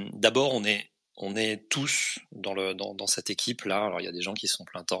 D'abord, on est tous dans cette équipe là. Alors il y a des gens qui sont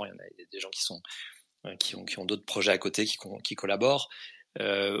plein temps, il y en a des gens qui ont d'autres projets à côté, qui collaborent.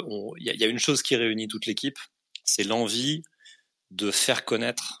 Il y a une chose qui réunit toute l'équipe, c'est l'envie de faire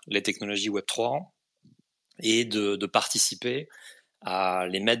connaître les technologies Web3 et de participer à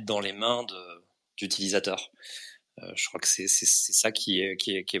les mettre dans les mains d'utilisateurs. Je crois que c'est ça qui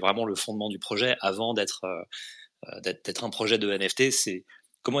est vraiment le fondement du projet avant d'être un projet de NFT. C'est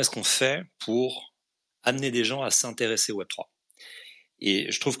comment est-ce qu'on fait pour amener des gens à s'intéresser au Web3.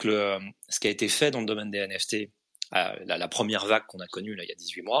 Et je trouve que ce qui a été fait dans le domaine des NFT, la première vague qu'on a connue là, il y a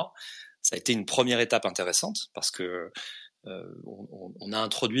 18 mois, ça a été une première étape intéressante parce que on a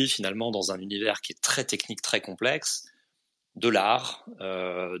introduit finalement dans un univers qui est très technique, très complexe, de l'art,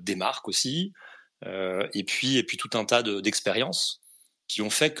 des marques aussi, et puis tout un tas d'expériences qui ont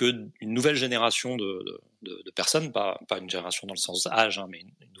fait que une nouvelle génération de personnes, pas une génération dans le sens âge, hein, mais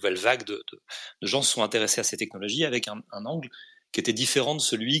une nouvelle vague de gens se sont intéressés à ces technologies avec un angle qui était différent de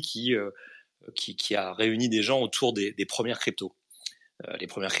celui qui a réuni des gens autour des premières cryptos. Les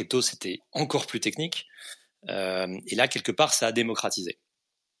premières cryptos, c'était encore plus technique, et là, quelque part, ça a démocratisé.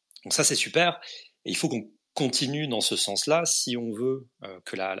 Donc ça, c'est super, et il faut qu'on continue dans ce sens-là si on veut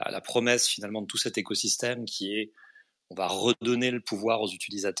que la promesse finalement de tout cet écosystème qui est on va redonner le pouvoir aux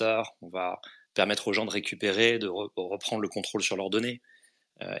utilisateurs, on va permettre aux gens de récupérer, de reprendre le contrôle sur leurs données,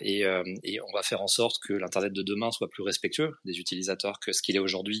 et on va faire en sorte que l'Internet de demain soit plus respectueux des utilisateurs que ce qu'il est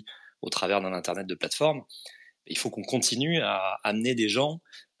aujourd'hui au travers d'un Internet de plateforme. Il faut qu'on continue à amener des gens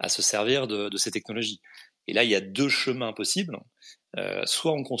à se servir de ces technologies. Et là, il y a 2 chemins possibles.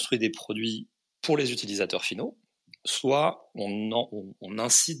 Soit on construit des produits pour les utilisateurs finaux, soit on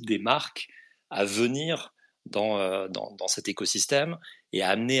incite des marques à venir dans cet écosystème et à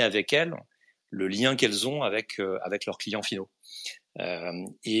amener avec elles le lien qu'elles ont avec leurs clients finaux.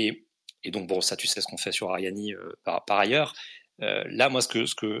 Et donc bon, ça tu sais ce qu'on fait sur Ariani par ailleurs. Là, moi, ce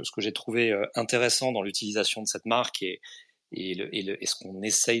que j'ai trouvé intéressant dans l'utilisation de cette marque et ce qu'on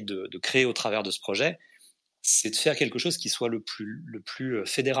essaye de créer au travers de ce projet, c'est de faire quelque chose qui soit le plus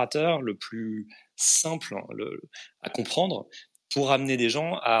fédérateur, le plus simple à comprendre pour amener des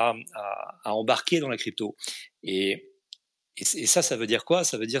gens à embarquer dans la crypto. Et ça veut dire quoi?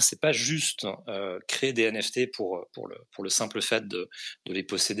 Ça veut dire c'est pas juste créer des NFT pour le simple fait de les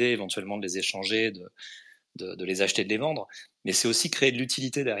posséder, éventuellement de les échanger, de les acheter, de les vendre, mais c'est aussi créer de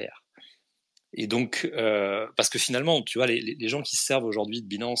l'utilité derrière. Et donc, parce que finalement, tu vois, les gens qui se servent aujourd'hui de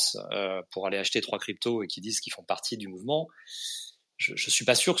Binance pour aller acheter 3 cryptos et qui disent qu'ils font partie du mouvement, je suis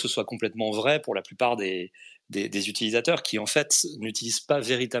pas sûr que ce soit complètement vrai pour la plupart des utilisateurs qui en fait n'utilisent pas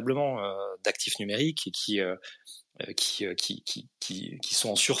véritablement d'actifs numériques et qui sont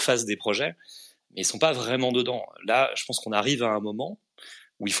en surface des projets, mais ils sont pas vraiment dedans. Là, je pense qu'on arrive à un moment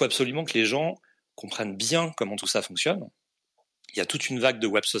où il faut absolument que les gens comprennent bien comment tout ça fonctionne. Il y a toute une vague de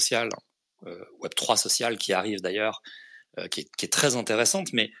web social, Web3 social qui arrive d'ailleurs, qui est très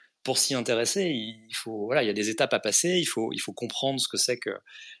intéressante, mais pour s'y intéresser, il y a des étapes à passer, il faut comprendre ce que c'est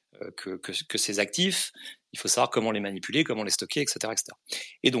que ces actifs, il faut savoir comment les manipuler, comment les stocker, etc., etc.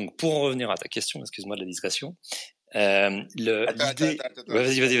 Et donc, pour en revenir à ta question, excuse-moi de la digression, l'idée... Attends. Ouais,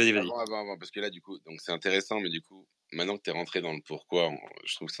 vas-y. Avant, parce que là, du coup, donc c'est intéressant, mais du coup, maintenant que tu es rentré dans le pourquoi,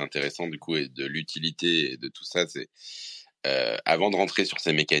 je trouve que c'est intéressant, du coup, et de l'utilité et de tout ça, c'est... avant de rentrer sur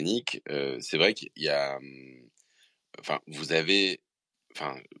ces mécaniques, c'est vrai qu'il y a... Enfin, vous avez...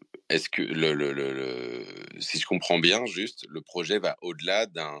 Enfin, est-ce que si je comprends bien, juste, le projet va au-delà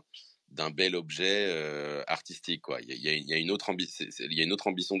d'un bel objet artistique, quoi. Il y a une autre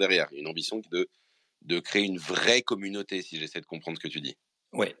ambition derrière. Il y a une ambition de créer une vraie communauté, si j'essaie de comprendre ce que tu dis.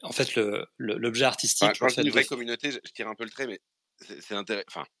 Oui, en fait, l'objet artistique. Quand je dis une vraie communauté, je tire un peu le trait, mais c'est intéressant.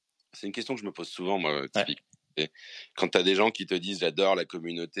 Enfin, c'est une question que je me pose souvent, moi, typiquement. Ouais. Quand tu as des gens qui te disent j'adore la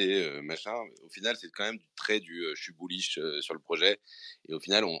communauté, machin, au final, c'est quand même je suis bullish sur le projet. Et au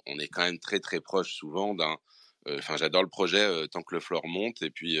final, on est quand même très, très proche souvent d'un. Enfin, j'adore le projet tant que le floor monte,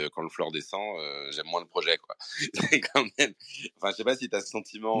 et puis quand le floor descend, j'aime moins le projet, quoi. C'est quand même. Enfin, je sais pas si tu as ce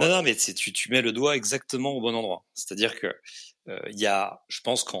sentiment. Non, mais tu mets le doigt exactement au bon endroit. C'est-à-dire que je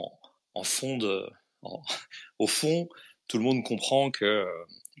pense au fond, tout le monde comprend que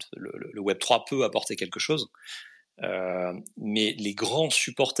le Web 3 peut apporter quelque chose. Mais les grands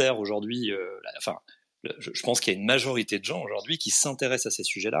supporters aujourd'hui, je pense qu'il y a une majorité de gens aujourd'hui qui s'intéressent à ces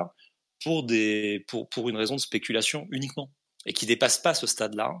sujets-là pour une raison de spéculation uniquement, et qui dépassent pas ce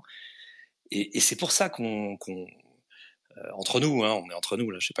stade-là. Et c'est pour ça qu'on entre nous, on est entre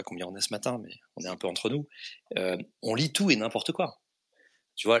nous là, je sais pas combien on est ce matin, mais on est un peu entre nous. On lit tout et n'importe quoi.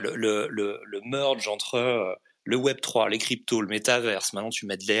 Tu vois, le merge entre le Web 3, les cryptos, le métaverse, maintenant tu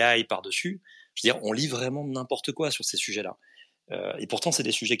mets de l'AI par-dessus. Je veux dire, on lit vraiment n'importe quoi sur ces sujets-là. Et pourtant, c'est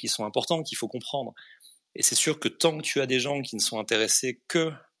des sujets qui sont importants, qu'il faut comprendre. Et c'est sûr que tant que tu as des gens qui ne sont intéressés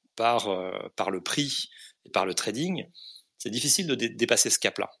que par le prix et par le trading, c'est difficile de dépasser ce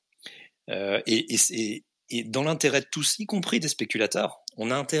cap-là. Et dans l'intérêt de tous, y compris des spéculateurs,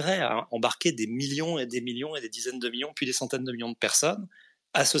 on a intérêt à embarquer des millions et des millions et des dizaines de millions, puis des centaines de millions de personnes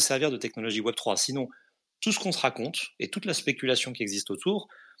à se servir de technologie Web3. Sinon, tout ce qu'on se raconte et toute la spéculation qui existe autour,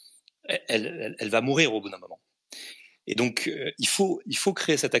 elle va mourir au bout d'un moment. Et donc, il faut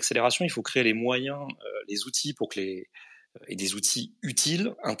créer cette accélération, il faut créer les moyens, les outils et des outils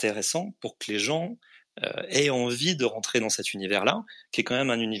utiles, intéressants, pour que les gens aient envie de rentrer dans cet univers-là, qui est quand même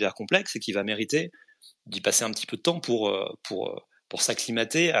un univers complexe et qui va mériter d'y passer un petit peu de temps pour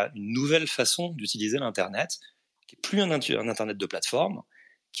s'acclimater à une nouvelle façon d'utiliser l'Internet, qui est plus un Internet de plateforme,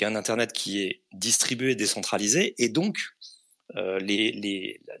 qui est un Internet qui est distribué, décentralisé, et donc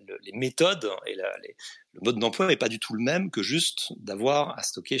les méthodes et le mode d'emploi n'est pas du tout le même que juste d'avoir à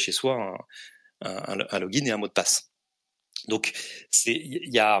stocker chez soi un login et un mot de passe. Donc il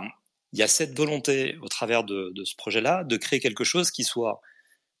y a cette volonté au travers de ce projet-là de créer quelque chose qui soit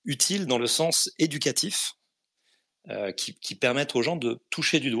utile dans le sens éducatif, qui permette aux gens de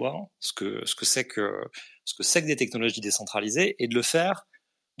toucher du doigt ce que c'est que des technologies décentralisées, et de le faire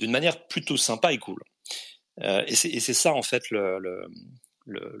d'une manière plutôt sympa et cool. Et c'est ça en fait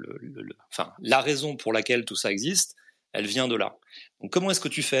la raison pour laquelle tout ça existe, elle vient de là. Donc comment est-ce que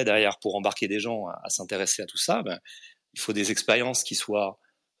tu fais derrière pour embarquer des gens à s'intéresser à tout ça? Il faut des expériences qui soient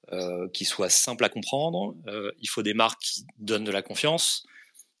simples à comprendre, il faut des marques qui donnent de la confiance,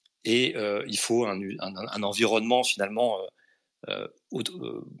 et il faut un environnement finalement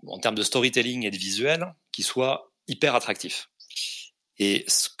en termes de storytelling et de visuel qui soit hyper attractif. Et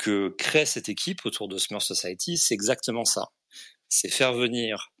ce que crée cette équipe autour de Smurfs Society, c'est exactement ça. C'est faire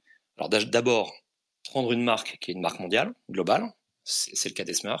venir, alors d'abord, prendre une marque qui est une marque mondiale, globale, c'est le cas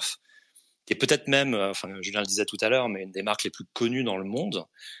des Smurfs, qui est peut-être même, Julien le disait tout à l'heure, mais une des marques les plus connues dans le monde,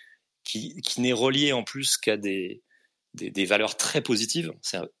 qui n'est reliée en plus qu'à des valeurs très positives.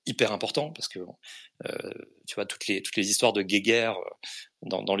 C'est hyper important parce que tu vois, toutes les histoires de guéguerre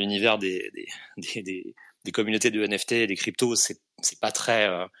dans l'univers des communautés de NFT et des cryptos, c'est pas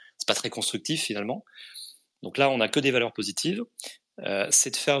très constructif finalement. Donc là, on n'a que des valeurs positives.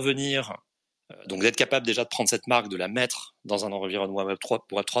 C'est de faire venir, donc d'être capable déjà de prendre cette marque, de la mettre dans un environnement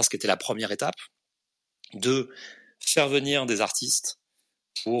Web3, ce qui était la première étape, de faire venir des artistes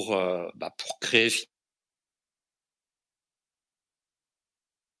pour créer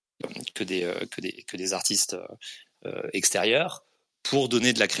que des artistes extérieurs, pour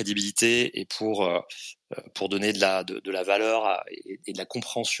donner de la crédibilité et pour donner de la valeur et de la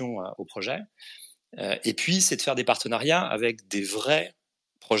compréhension au projet. Et puis, c'est de faire des partenariats avec des vrais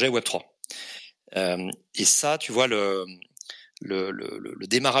projets Web3. Et ça, tu vois, le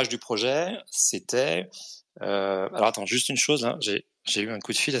démarrage du projet, c'était... alors attends, juste une chose, hein, j'ai eu un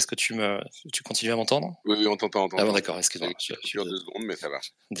coup de fil, est-ce que tu continues à m'entendre? Oui, on t'entend. Ah bon, d'accord, excuse-moi. Je suis 2 secondes, mais ça va.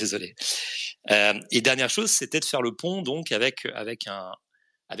 Désolé. Et dernière chose, c'était de faire le pont donc avec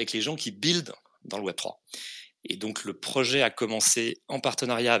les gens qui build dans le Web3. Et donc le projet a commencé en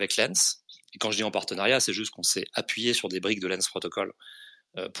partenariat avec Lens. Et quand je dis en partenariat, c'est juste qu'on s'est appuyé sur des briques de Lens Protocol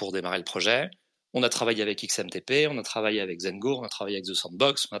pour démarrer le projet. On a travaillé avec XMTP, on a travaillé avec Zengo, on a travaillé avec The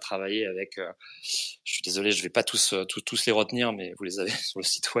Sandbox, on a travaillé avec, je suis désolé, je vais pas tous les retenir, mais vous les avez sur le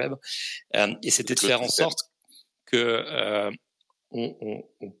site web. Et c'était de faire en sorte que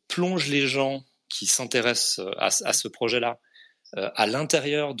on plonge les gens qui s'intéressent à ce projet-là à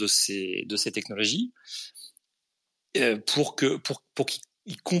l'intérieur de ces technologies, pour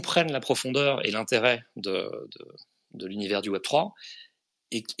qu'ils comprennent la profondeur et l'intérêt de l'univers du Web3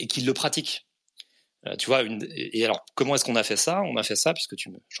 et qu'ils le pratiquent. Tu vois, et alors, comment est-ce qu'on a fait ça ? On a fait ça, puisque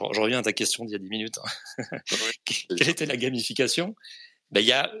je reviens à ta question d'il y a 10 minutes. Quelle était la gamification ? Il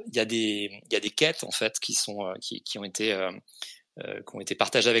y a des quêtes, en fait, qui ont été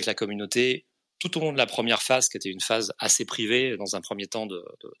partagées avec la communauté tout au long de la première phase, qui était une phase assez privée, dans un premier temps de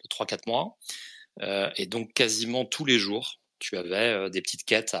 3-4 mois. Et donc, quasiment tous les jours, tu avais des petites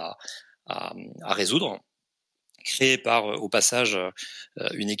quêtes à résoudre, créé au passage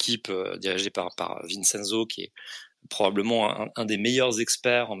une équipe dirigée par Vincenzo, qui est probablement un des meilleurs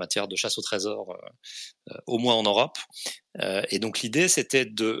experts en matière de chasse au trésor, au moins en Europe. Et donc l'idée, c'était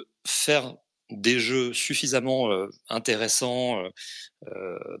de faire des jeux suffisamment intéressants,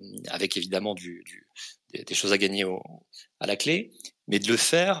 avec évidemment des choses à gagner à la clé, mais de le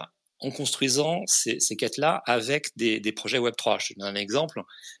faire en construisant ces quêtes-là avec des projets Web3. Je te donne un exemple.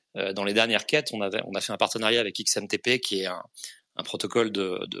 Dans les dernières quêtes, on a fait un partenariat avec XMTP, qui est un protocole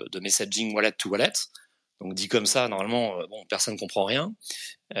de messaging wallet to wallet. Donc dit comme ça, normalement, personne ne comprend rien.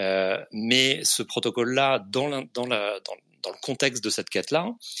 Mais ce protocole-là, dans le contexte de cette quête-là,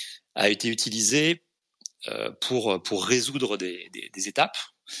 a été utilisé pour résoudre des étapes.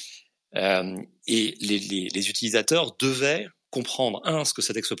 Et les utilisateurs devaient comprendre, ce que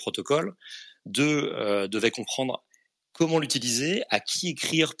c'était que ce protocole, devaient comprendre comment l'utiliser, à qui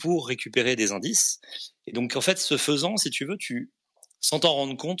écrire pour récupérer des indices. Et donc, en fait, ce faisant, si tu veux, sans t'en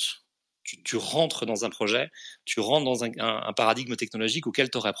rendre compte, tu rentres dans un projet, tu rentres dans un paradigme technologique auquel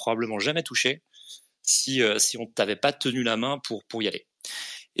tu n'aurais probablement jamais touché si on ne t'avait pas tenu la main pour y aller.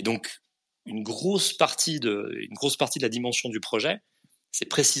 Et donc, une grosse partie de la dimension du projet, c'est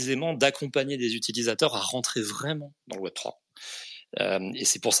précisément d'accompagner des utilisateurs à rentrer vraiment dans le Web3. Et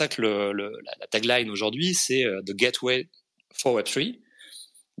c'est pour ça que la tagline aujourd'hui, c'est The Gateway for Web3,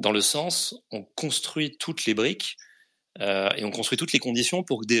 dans le sens, on construit toutes les briques et on construit toutes les conditions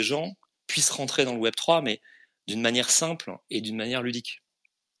pour que des gens puissent rentrer dans le Web3, mais d'une manière simple et d'une manière ludique.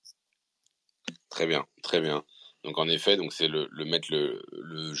 Très bien, très bien. Donc en effet, c'est mettre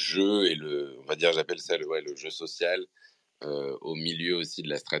le jeu et on va dire, j'appelle ça le jeu social au milieu aussi de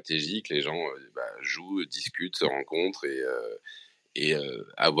la stratégie, que les gens jouent, discutent, se rencontrent et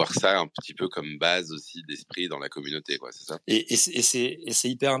avoir ça un petit peu comme base aussi d'esprit dans la communauté, quoi, c'est ça ? Et c'est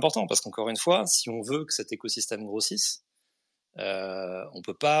hyper important, parce qu'encore une fois, si on veut que cet écosystème grossisse, on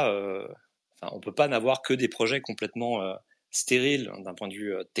peut pas n'avoir que des projets complètement stériles d'un point de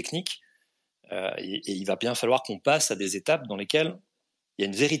vue technique. Et il va bien falloir qu'on passe à des étapes dans lesquelles il y a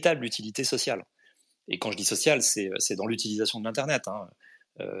une véritable utilité sociale. Et quand je dis sociale, c'est dans l'utilisation de l'Internet.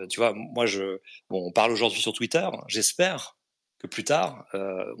 Tu vois, moi, on parle aujourd'hui sur Twitter. J'espère que plus tard,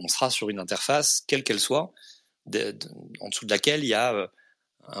 on sera sur une interface, quelle qu'elle soit, en dessous de laquelle il y a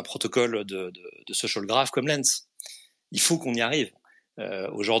un protocole de social graph comme Lens. Il faut qu'on y arrive.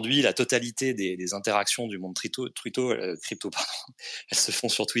 Aujourd'hui, la totalité des interactions du monde crypto, elles se font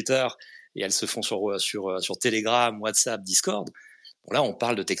sur Twitter et elles se font sur Telegram, WhatsApp, Discord. Bon, là, on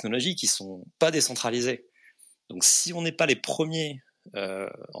parle de technologies qui sont pas décentralisées. Donc, si on n'est pas les premiers,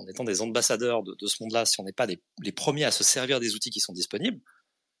 en étant des ambassadeurs de ce monde-là, si on n'est pas les premiers à se servir des outils qui sont disponibles,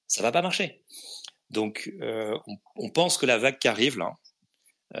 ça va pas marcher. Donc, on pense que la vague qui arrive là,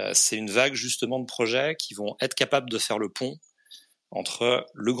 c'est une vague justement de projets qui vont être capables de faire le pont entre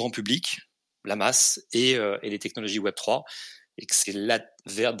le grand public, la masse et les technologies Web3, et que c'est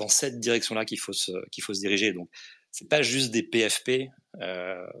dans cette direction-là qu'il faut se diriger. Donc, c'est pas juste des PFP,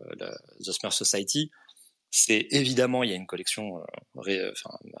 The Smurfs Society. C'est évidemment, il y a une collection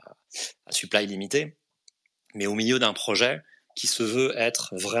à supply limité, mais au milieu d'un projet qui se veut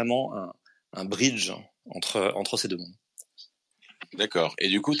être vraiment un bridge entre ces deux mondes. D'accord. Et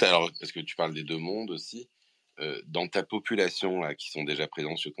du coup, parce que tu parles des deux mondes aussi, dans ta population là, qui sont déjà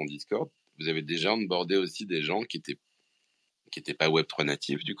présents sur ton Discord, vous avez déjà onboardé aussi des gens qui étaient pas Web3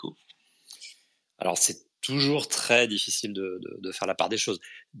 natifs du coup ? Alors c'est toujours très difficile de faire la part des choses.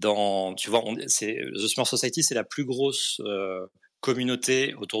 Tu vois, The Smurfs Society, c'est la plus grosse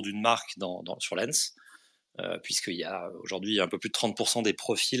communauté autour d'une marque sur Lens, puisqu'il y a aujourd'hui un peu plus de 30% des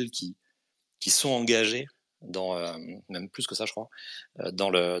profils qui sont engagés même plus que ça, je crois,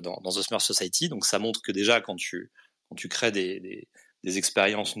 dans The Smurfs Society. Donc ça montre que déjà quand tu crées des des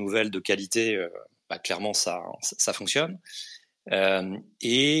expériences nouvelles de qualité, clairement ça fonctionne.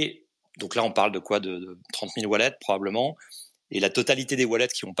 Et donc là, on parle de quoi, de 30 000 wallets probablement. Et la totalité des wallets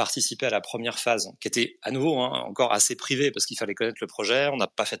qui ont participé à la première phase, qui était à nouveau encore assez privée parce qu'il fallait connaître le projet, on n'a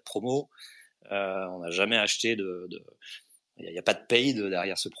pas fait de promo, on n'a jamais acheté il n'y a pas de paid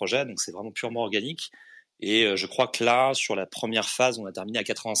derrière ce projet, donc c'est vraiment purement organique. Et je crois que là, sur la première phase, on a terminé à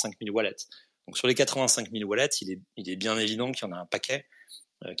 85 000 wallets. Donc sur les 85 000 wallets, il est bien évident qu'il y en a un paquet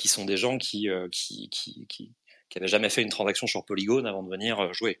qui sont des gens qui avaient jamais fait une transaction sur Polygon avant de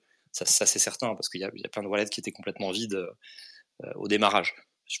venir jouer. Ça c'est certain, parce qu'il y a plein de wallets qui étaient complètement vides au démarrage.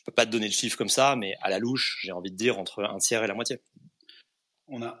 Je peux pas te donner de chiffres comme ça, mais à la louche, j'ai envie de dire entre un tiers et la moitié.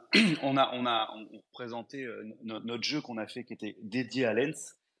 On présenté notre jeu qu'on a fait qui était dédié à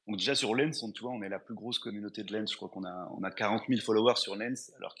Lens. Donc déjà sur Lens, tu vois, on est la plus grosse communauté de Lens. Je crois qu'on a 40 000 followers sur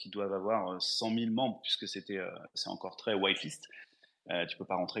Lens, alors qu'ils doivent avoir 100 000 membres, puisque c'est encore très whitelist. Tu peux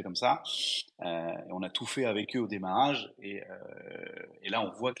pas rentrer comme ça. Et on a tout fait avec eux au démarrage, et là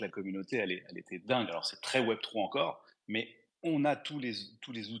on voit que la communauté elle était dingue. Alors c'est très Web3 encore, mais on a tous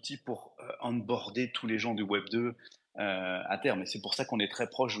les outils pour onboarder tous les gens du Web2 à terme. Et c'est pour ça qu'on est très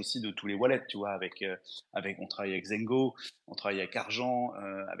proche aussi de tous les wallets, tu vois, on travaille avec Zengo, on travaille avec Argent,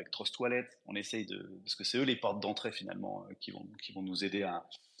 avec Trust Wallet. On essaye parce que c'est eux les portes d'entrée finalement qui vont nous aider à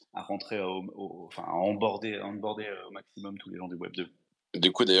rentrer à onboarder au maximum tous les gens du Web2.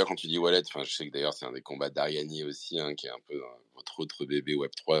 Du coup, d'ailleurs, quand tu dis wallet, je sais que d'ailleurs c'est un des combats d'Ariani aussi, qui est un peu votre autre bébé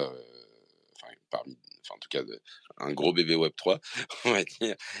Web3, en tout cas un gros bébé Web3, on va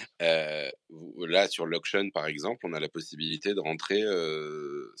dire. Là, sur l'auction, par exemple, on a la possibilité de rentrer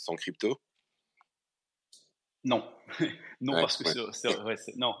sans crypto. Non, non, ouais, parce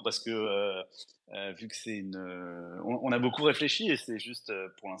que non, parce que vu que c'est on a beaucoup réfléchi, et c'est juste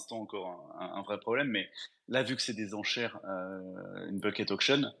pour l'instant encore un vrai problème. Mais là, vu que c'est des enchères, une bucket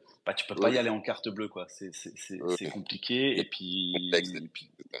auction, tu peux pas y aller en carte bleue, quoi. C'est compliqué, et puis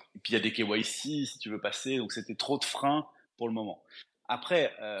il y a des KYC si tu veux passer, donc c'était trop de freins pour le moment.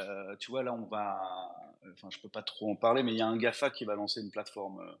 Après, tu vois, là je peux pas trop en parler, mais il y a un GAFA qui va lancer une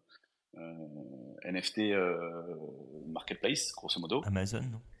plateforme NFT marketplace, grosso modo. Amazon,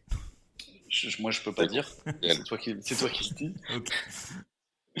 non? Moi, je peux pas dire. C'est toi qui le dis. Okay.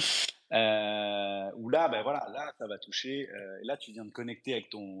 Où là, là, ça va toucher. Là, tu viens de connecter avec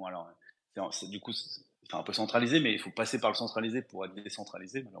ton. Alors, du coup, c'est un peu centralisé, mais il faut passer par le centralisé pour être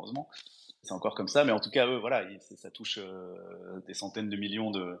décentralisé, malheureusement. C'est encore comme ça, mais en tout cas, ça touche des centaines de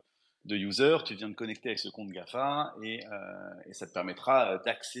millions de users. Tu viens de connecter avec ce compte GAFA, et ça te permettra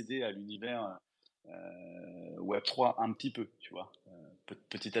d'accéder à l'univers Web3 un petit peu, tu vois,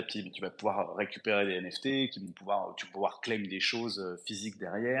 petit à petit. Tu vas pouvoir récupérer des NFT tu vas pouvoir claim des choses physiques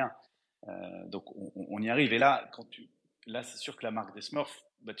derrière. Donc on y arrive. Et là, c'est sûr que la marque des Smurfs,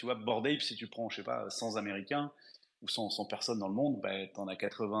 tu vois, Bored Ape, si tu prends, je sais pas, 100 Américains ou 100 personnes dans le monde, t'en as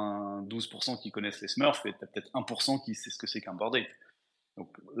 92% qui connaissent les Smurfs, et t'as peut-être 1% qui sait ce que c'est qu'un Bored Ape. Donc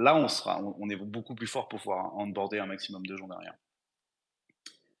là, on est beaucoup plus fort pour pouvoir onboarder un maximum de gens derrière.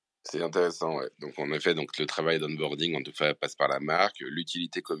 C'est intéressant, ouais. Donc en effet, le travail d'onboarding, en tout cas, passe par la marque.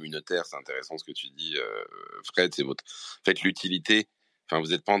 L'utilité communautaire, c'est intéressant ce que tu dis, Fred. En fait, l'utilité. Vous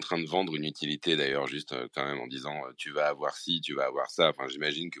n'êtes pas en train de vendre une utilité, d'ailleurs, juste quand même en disant tu vas avoir ci, tu vas avoir ça.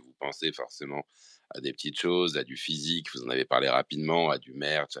 J'imagine que vous pensez forcément à des petites choses, à du physique, vous en avez parlé rapidement, à du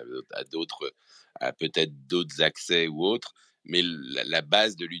merch, à peut-être d'autres accès ou autres. Mais la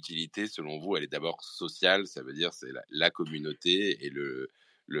base de l'utilité, selon vous, elle est d'abord sociale. Ça veut dire c'est la communauté et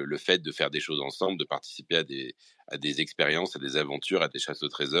le fait de faire des choses ensemble, de participer à des expériences, à des aventures, à des chasses au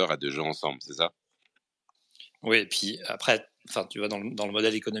trésor, à des jeux ensemble, c'est ça? Oui, et puis après, tu vois, dans le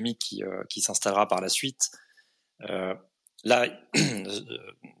modèle économique qui s'installera par la suite, là,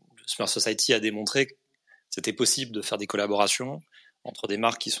 Smurfs Society a démontré que c'était possible de faire des collaborations entre des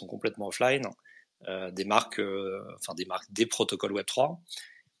marques qui sont complètement offline, des marques, des protocoles Web3.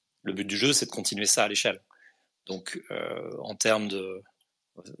 Le but du jeu, c'est de continuer ça à l'échelle. Donc, en termes de,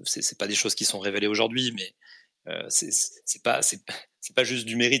 c'est pas des choses qui sont révélées aujourd'hui, mais c'est pas juste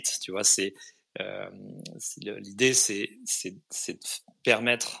du mérite, tu vois. L'idée, c'est de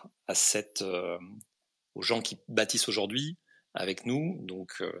permettre aux gens qui bâtissent aujourd'hui avec nous,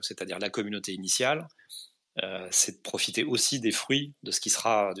 donc c'est-à-dire la communauté initiale, c'est de profiter aussi des fruits de ce qui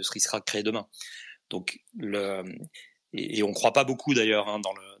sera créé demain. Donc et on croit pas beaucoup d'ailleurs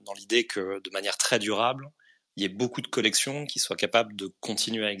dans l'idée que de manière très durable, il y ait beaucoup de collections qui soient capables de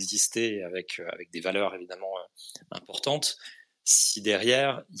continuer à exister avec des valeurs évidemment importantes, si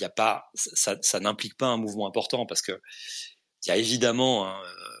derrière il y a pas, ça n'implique pas un mouvement important, parce que il y a évidemment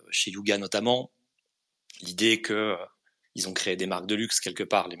chez Yuga notamment l'idée que ils ont créé des marques de luxe quelque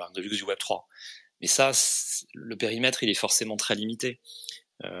part, les marques de luxe du Web3. Mais ça, le périmètre, il est forcément très limité.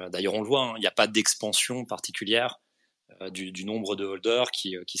 D'ailleurs, on le voit, hein, il n'y a pas d'expansion particulière du nombre de holders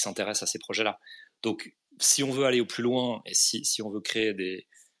qui s'intéressent à ces projets-là. Donc, si on veut aller au plus loin et si on veut créer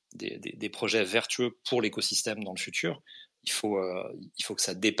des projets vertueux pour l'écosystème dans le futur, il faut que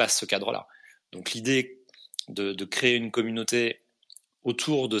ça dépasse ce cadre-là. Donc, l'idée de créer une communauté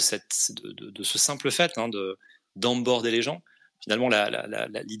autour de ce simple fait d'emborder les gens, finalement,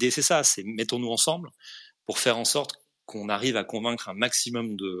 l'idée, c'est ça, c'est mettons-nous ensemble pour faire en sorte qu'on arrive à convaincre un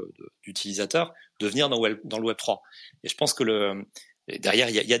maximum d'utilisateurs de venir dans le Web3. Et je pense que derrière,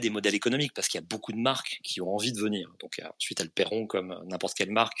 il y a des modèles économiques parce qu'il y a beaucoup de marques qui ont envie de venir. Donc ensuite, elles paieront comme n'importe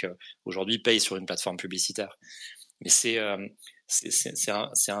quelle marque aujourd'hui paye sur une plateforme publicitaire. Mais c'est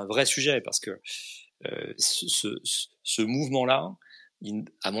un vrai sujet parce que ce mouvement-là,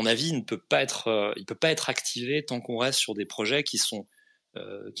 à mon avis, il ne peut pas être activé tant qu'on reste sur des projets qui sont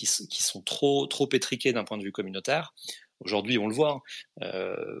trop étriqués d'un point de vue communautaire. Aujourd'hui, on le voit,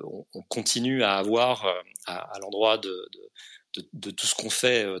 on continue à avoir à l'endroit de tout ce qu'on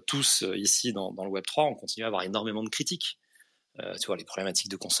fait tous ici dans le Web3, on continue à avoir énormément de critiques. Tu vois, les problématiques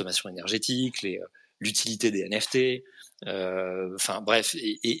de consommation énergétique, l'utilité des NFT, enfin bref,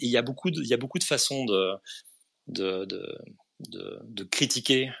 et il y a beaucoup de façons de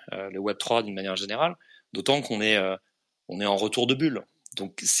critiquer le Web3 d'une manière générale, d'autant qu'on est en retour de bulle.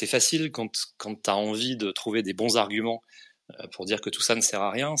 Donc c'est facile quand tu as envie de trouver des bons arguments pour dire que tout ça ne sert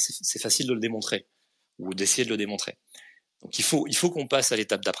à rien, c'est facile de le démontrer ou d'essayer de le démontrer. Donc il faut qu'on passe à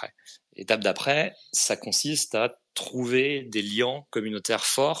l'étape d'après. L'étape d'après, ça consiste à trouver des liens communautaires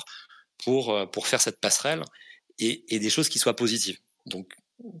forts pour faire cette passerelle et des choses qui soient positives. Donc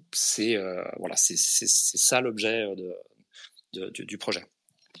c'est ça l'objet du projet.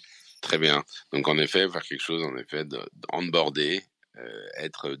 Très bien. Donc en effet, faire quelque chose d'onboarder,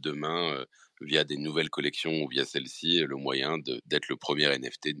 être demain via des nouvelles collections ou via celle-ci le moyen d'être le premier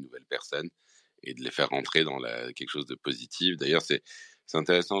NFT de nouvelles personnes et de les faire rentrer dans quelque chose de positif. D'ailleurs, c'est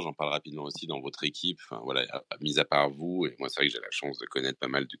intéressant, j'en parle rapidement aussi dans votre équipe. Enfin, voilà, mis à part vous, et moi c'est vrai que j'ai la chance de connaître pas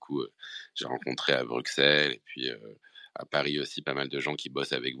mal, du coup, j'ai rencontré à Bruxelles et puis à Paris aussi pas mal de gens qui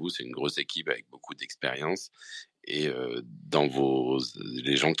bossent avec vous. C'est une grosse équipe avec beaucoup d'expérience. Et dans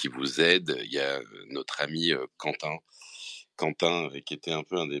les gens qui vous aident, il y a notre ami Quentin, qui était un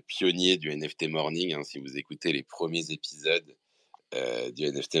peu un des pionniers du NFT Morning. Hein, si vous écoutez les premiers épisodes du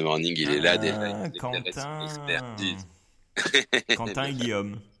NFT Morning, il est là déjà. Il Quentin. Expertise. Quentin et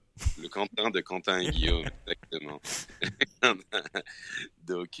Guillaume. Le Quentin de Quentin et Guillaume, exactement.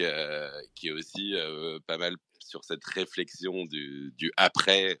 Donc, qui est aussi pas mal sur cette réflexion du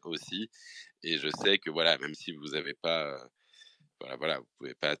après aussi. Et je sais que voilà, même si vous n'avez pas, vous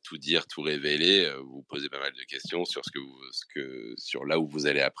pouvez pas tout dire, tout révéler, vous posez pas mal de questions sur sur là où vous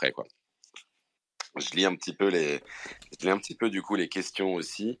allez après, quoi. Je lis un petit peu du coup les questions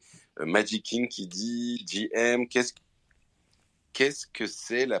aussi. Magic King qui dit GM, qu'est-ce que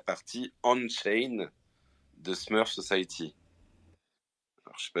c'est la partie on-chain de Smurfs Society?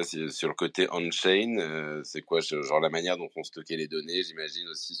 Alors, je sais pas si sur le côté on-chain, c'est quoi, genre la manière dont on stockait les données, j'imagine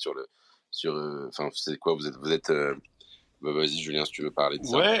aussi enfin, c'est quoi, vous êtes vas-y Julien, si tu veux parler de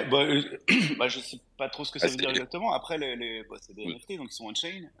ça. Ouais, je sais pas trop ce que ça veut dire exactement. Après, c'est des NFT, donc ils sont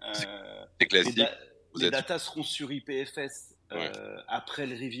on-chain. C'est classique. Les datas seront sur IPFS après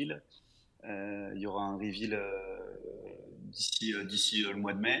le reveal. Il y aura un reveal d'ici le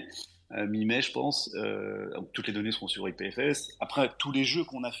mois de mai, mi-mai, je pense. Toutes les données seront sur IPFS. Après, tous les jeux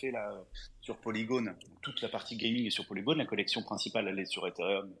qu'on a fait là sur Polygon, toute la partie gaming est sur Polygon. La collection principale, elle est sur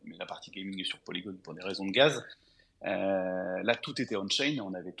Ethereum, mais la partie gaming est sur Polygon pour des raisons de gaz. Là, tout était on-chain.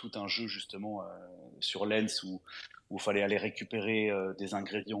 On avait tout un jeu justement sur Lens où il fallait aller récupérer des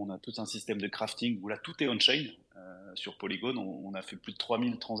ingrédients. On a tout un système de crafting où là, tout est on-chain. Sur Polygon, on a fait plus de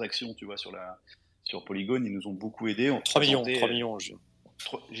 3000 transactions, tu vois, sur Polygon. Ils nous ont beaucoup aidés. 3 millions.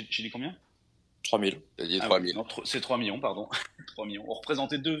 J'ai dit combien? 3000. T'as dit 3000. Non, c'est 3 millions, pardon. 3 millions. On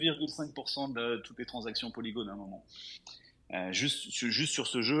représentait 2,5% de toutes les transactions Polygon à un moment. Juste sur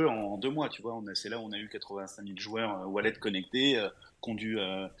ce jeu, en 2 mois, tu vois, c'est là où on a eu 85 000 joueurs wallet connectés, qui ont dû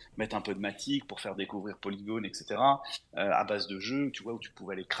mettre un peu de matic pour faire découvrir Polygon, etc. À base de jeux, tu vois, où tu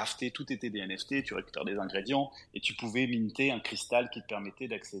pouvais aller crafter, tout était des NFT, tu récupères des ingrédients et tu pouvais minter un cristal qui te permettait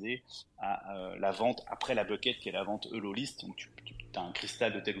d'accéder à la vente après la bucket, qui est la vente Elo List. Donc tu as un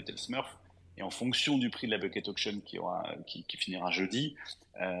cristal de tel ou tel Smurf. Et en fonction du prix de la bucket auction qui finira jeudi,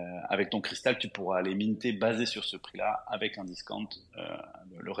 avec ton cristal, tu pourras aller minter basé sur ce prix-là, avec un discount,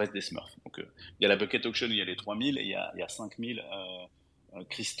 le reste des Smurfs. Donc, il y a la bucket auction où il y a les 3000 et il y a 5000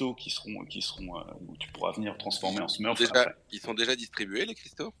 cristaux qui seront où tu pourras venir transformer en Smurf. Ils sont déjà distribués, les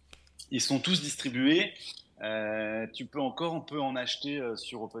cristaux? Ils sont tous distribués. Tu peux encore un peu en acheter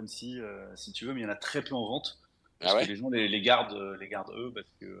sur OpenSea si tu veux, mais il y en a très peu en vente. Parce que les gens les gardent eux parce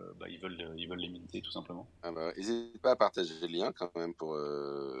que ils veulent les minter tout simplement. N'hésite pas à partager le lien quand même pour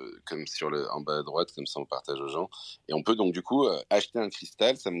comme en bas à droite, comme ça on partage aux gens. Et on peut donc du coup acheter un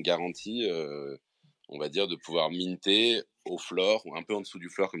cristal, ça me garantit on va dire de pouvoir minter au floor ou un peu en dessous du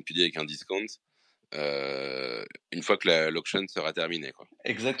floor comme tu dis avec un discount une fois que l'auction sera terminée, quoi.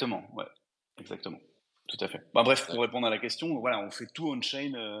 Exactement, ouais, exactement. Tout à fait. Bref, pour répondre à la question, voilà, on fait tout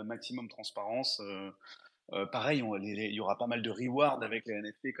on-chain, maximum transparence. Pareil, il y aura pas mal de rewards avec les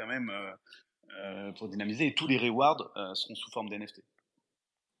NFT quand même pour dynamiser. Et tous les rewards seront sous forme d'NFT.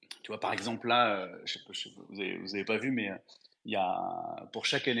 Tu vois, par exemple là, je sais pas, vous avez pas vu, mais il y a pour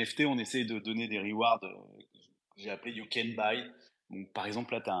chaque NFT, on essaie de donner des rewards. J'ai appelé You Can Buy. Donc, par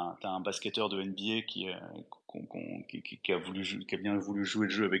exemple, là, t'as un basketteur de NBA qui a bien voulu jouer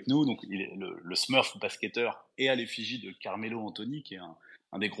le jeu avec nous. Donc, le Smurf basketteur est à l'effigie de Carmelo Anthony, qui est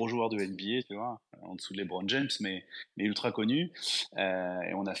un des gros joueurs de NBA, tu vois, en dessous de LeBron James, mais ultra connu.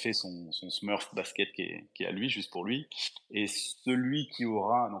 Et on a fait son Smurf basket qui est à lui, juste pour lui. Et celui qui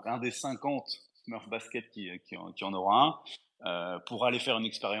aura, donc un des 50 Smurf basket qui en aura un, pourra aller faire une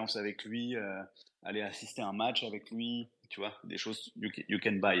expérience avec lui, aller assister à un match avec lui, tu vois, des choses, you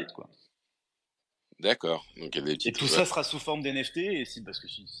can buy it, quoi. D'accord. Donc, et tout ça sera sous forme d'NFT, et parce que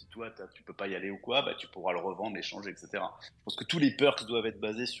si toi, tu peux pas y aller ou quoi, tu pourras le revendre, l'échanger, etc. Je pense que tous les perks doivent être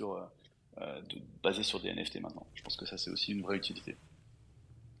basés sur des NFT maintenant. Je pense que ça, c'est aussi une vraie utilité.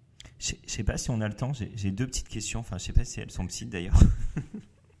 Je sais pas si on a le temps, j'ai deux petites questions, enfin je sais pas si elles sont petites d'ailleurs.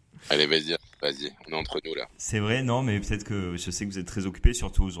 Allez, vas-y, on est entre nous là. C'est vrai, non, mais peut-être que je sais que vous êtes très occupés,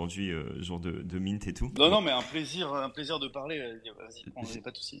 surtout aujourd'hui, jour de mint et tout. Non, mais un plaisir de parler. Vas-y, on n'a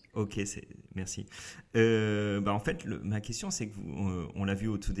pas de souci. Ok, merci. En fait, ma question, c'est que on l'a vu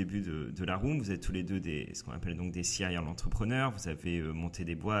au tout début de la room, vous êtes tous les deux ce qu'on appelle donc des serial entrepreneurs. Vous avez monté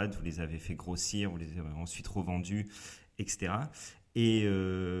des boîtes, vous les avez fait grossir, vous les avez ensuite revendus, etc. Et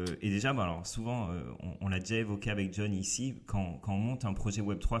déjà, alors souvent, on l'a déjà évoqué avec John ici, quand on monte un projet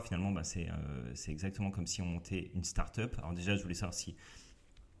Web3, finalement, c'est exactement comme si on montait une start-up. Alors déjà, je voulais savoir si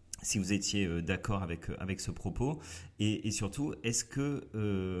vous étiez d'accord avec ce propos, et surtout, est-ce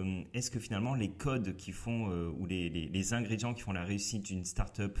que finalement les codes qui font ou les ingrédients qui font la réussite d'une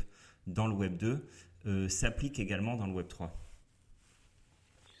start-up dans le Web 2 s'appliquent également dans le Web 3?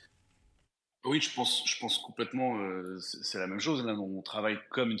 Oui, je pense complètement. C'est la même chose. Là, on travaille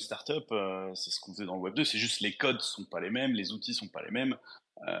comme une start-up. C'est ce qu'on faisait dans le Web 2. C'est juste les codes sont pas les mêmes, les outils sont pas les mêmes,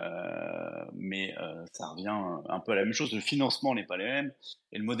 mais ça revient un peu à la même chose. Le financement n'est pas les mêmes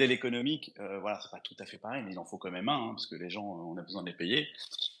et le modèle économique, voilà, c'est pas tout à fait pareil, mais il en faut quand même un, parce que les gens, on a besoin de les payer.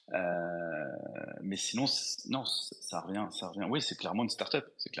 Mais sinon, non, ça revient. Oui, c'est clairement une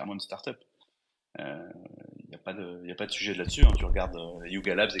start-up. Il n'y a pas de sujet là-dessus, hein. Tu regardes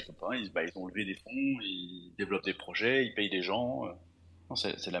Yuga Labs et compagnie, ils ont levé des fonds, ils développent des projets, ils payent des gens. Non,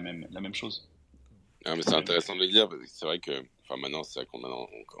 c'est la même chose. Ah, mais c'est intéressant de le dire, parce que c'est vrai que maintenant, c'est vrai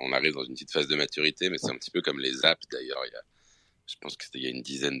on arrive dans une petite phase de maturité, mais c'est un petit peu comme les apps d'ailleurs. Je pense que c'était il y a une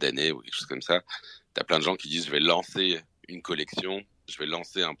dizaine d'années ou quelque chose comme ça. Tu as plein de gens qui disent je vais lancer une collection, je vais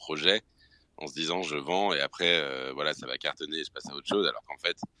lancer un projet en se disant je vends et après voilà, ça va cartonner, je passe à autre chose, alors qu'en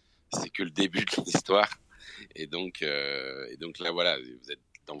fait c'est que le début de l'histoire. Et donc là, voilà, vous êtes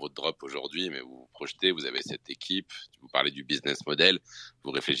dans votre drop aujourd'hui, mais vous vous projetez, vous avez cette équipe, vous parlez du business model,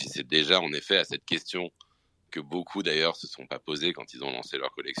 vous réfléchissez déjà en effet à cette question que beaucoup d'ailleurs se sont pas posées quand ils ont lancé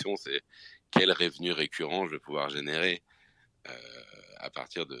leur collection, c'est quel revenu récurrent je vais pouvoir générer à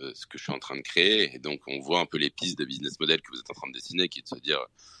partir de ce que je suis en train de créer. Et donc on voit un peu les pistes de business model que vous êtes en train de dessiner, qui est de se dire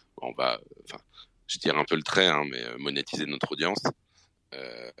on va, je tire un peu le trait, hein, mais monétiser notre audience.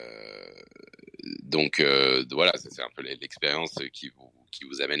 Donc voilà, c'est un peu l'expérience qui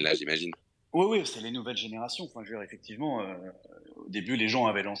vous amène là, j'imagine. Oui, c'est les nouvelles générations. Enfin, je veux dire, effectivement, au début, les gens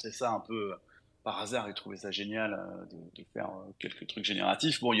avaient lancé ça un peu par hasard et trouvaient ça génial de faire quelques trucs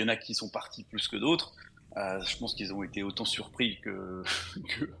génératifs. Bon, il y en a qui sont partis plus que d'autres. Je pense qu'ils ont été autant surpris que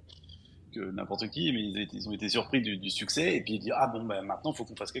n'importe qui, mais ils ont été surpris du succès et puis ils disent maintenant il faut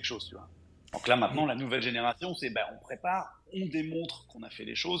qu'on fasse quelque chose, tu vois. Donc là maintenant la nouvelle génération c'est on prépare, on démontre qu'on a fait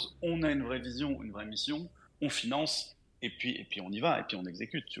les choses, on a une vraie vision, une vraie mission, on finance et puis on y va et puis on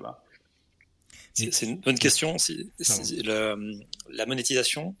exécute, tu vois. C'est une bonne question, la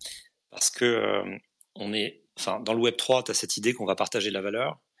monétisation, parce que dans le Web 3 tu as cette idée qu'on va partager la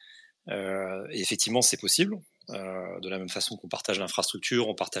valeur, et effectivement c'est possible. De la même façon qu'on partage l'infrastructure,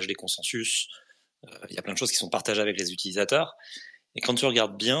 on partage les consensus, il y a plein de choses qui sont partagées avec les utilisateurs. Et quand tu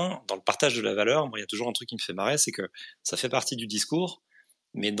regardes bien, dans le partage de la valeur, moi, il y a toujours un truc qui me fait marrer, c'est que ça fait partie du discours,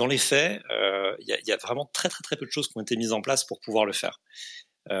 mais dans les faits, il y a vraiment très très très peu de choses qui ont été mises en place pour pouvoir le faire.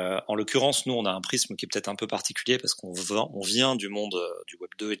 En l'occurrence, nous, on a un prisme qui est peut-être un peu particulier parce qu'on vient du monde du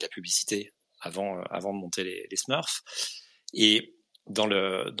Web 2 et de la publicité avant de monter les Smurfs. Et dans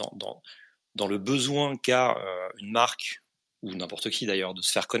le besoin qu'a une marque, ou n'importe qui d'ailleurs, de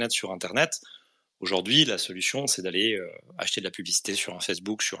se faire connaître sur Internet, aujourd'hui, la solution, c'est d'aller acheter de la publicité sur un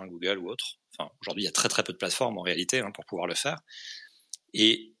Facebook, sur un Google ou autre. Enfin, aujourd'hui, il y a très très peu de plateformes en réalité pour pouvoir le faire.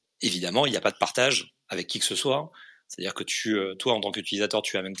 Et évidemment, il n'y a pas de partage avec qui que ce soit. C'est-à-dire que toi, en tant qu'utilisateur,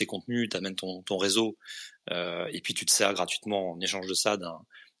 tu amènes tes contenus, tu amènes ton réseau, et puis tu te sers gratuitement en échange de ça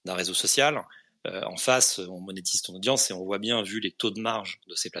d'un réseau social. En face, on monétise ton audience et on voit bien, vu les taux de marge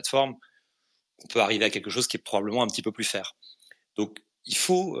de ces plateformes, on peut arriver à quelque chose qui est probablement un petit peu plus fair. Donc, il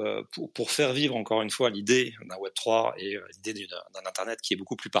faut, pour faire vivre encore une fois l'idée d'un Web3 et l'idée d'un Internet qui est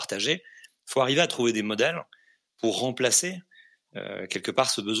beaucoup plus partagé, il faut arriver à trouver des modèles pour remplacer quelque part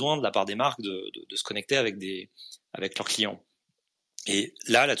ce besoin de la part des marques de se connecter avec leurs clients. Et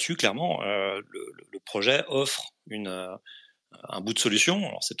là-dessus, clairement, le projet offre un bout de solution.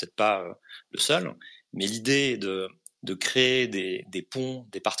 Alors, c'est peut-être pas le seul, mais l'idée de créer des ponts,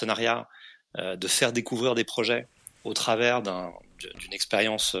 des partenariats, de faire découvrir des projets au travers d'une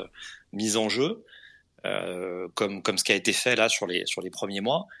expérience mise en jeu, comme ce qui a été fait là sur les premiers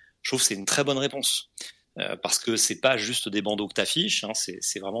mois, je trouve que c'est une très bonne réponse. Parce que c'est pas juste des bandeaux que t'affiches,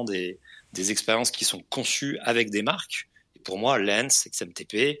 c'est vraiment des expériences qui sont conçues avec des marques. Et pour moi, Lens,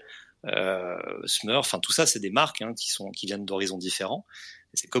 XMTP, Smurf, enfin tout ça, c'est des marques qui viennent d'horizons différents.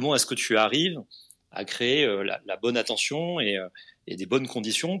 Et c'est comment est-ce que tu arrives à créer la bonne attention et des bonnes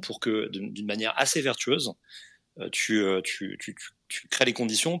conditions pour que, d'une manière assez vertueuse, tu crées les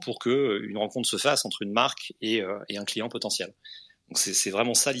conditions pour que une rencontre se fasse entre une marque et un client potentiel. Donc c'est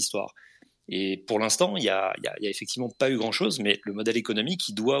vraiment ça l'histoire. Et pour l'instant, il y a effectivement pas eu grand-chose, mais le modèle économique,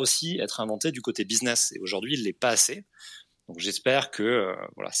 il doit aussi être inventé du côté business. Et aujourd'hui, il l'est pas assez. Donc j'espère que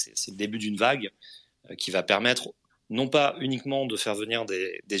c'est le début d'une vague qui va permettre non pas uniquement de faire venir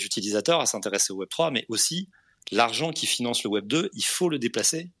des utilisateurs à s'intéresser au Web3, mais aussi l'argent qui finance le Web2, il faut le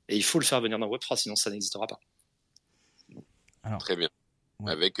déplacer et il faut le faire venir dans le Web3, sinon ça n'existera pas. Alors, très bien.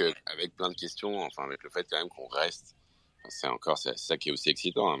 Ouais. Avec plein de questions, enfin avec le fait quand même qu'on reste, c'est ça qui est aussi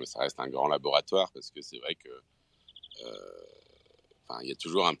excitant, mais ça reste un grand laboratoire parce que c'est vrai que il y a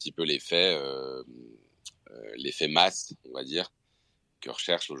toujours un petit peu l'effet masse, on va dire, que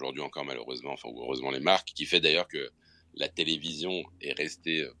recherchent aujourd'hui encore malheureusement, ou heureusement les marques, qui fait d'ailleurs que la télévision est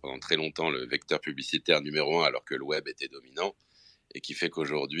restée pendant très longtemps le vecteur publicitaire numéro 1 alors que le web était dominant, et qui fait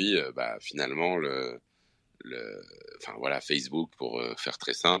qu'aujourd'hui, finalement, Facebook, pour faire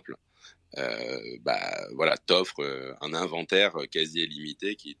très simple, t'offre un inventaire quasi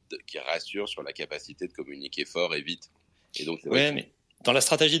illimité qui rassure sur la capacité de communiquer fort et vite. Et donc, mais dans la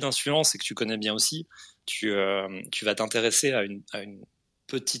stratégie d'influence, et que tu connais bien aussi, tu vas t'intéresser à une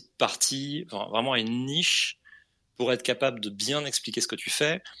petite partie, vraiment à une niche, pour être capable de bien expliquer ce que tu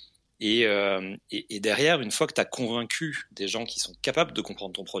fais. Et derrière, une fois que tu as convaincu des gens qui sont capables de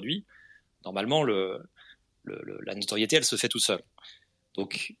comprendre ton produit, normalement, la notoriété, elle se fait toute seule.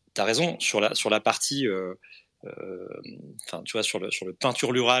 Donc, tu as raison, sur la partie, tu vois, sur le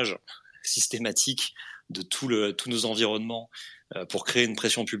peinturlurage systématique de tous nos environnements pour créer une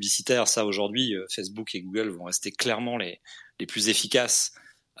pression publicitaire, ça, aujourd'hui, Facebook et Google vont rester clairement les plus efficaces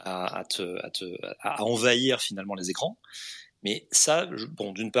à envahir finalement les écrans. Mais ça,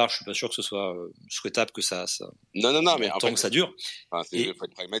 d'une part, je suis pas sûr que ce soit souhaitable que ça non, mais tant que ça dure. Il faut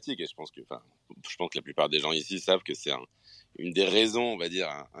être pragmatique, et je pense que la plupart des gens ici savent que c'est une des raisons, on va dire,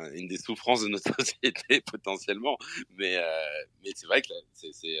 une des souffrances de notre société potentiellement. Mais c'est vrai que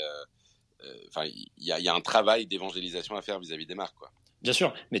il y a un travail d'évangélisation à faire vis-à-vis des marques, quoi. Bien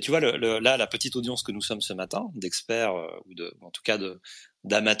sûr, mais tu vois, là, la petite audience que nous sommes ce matin, d'experts ou en tout cas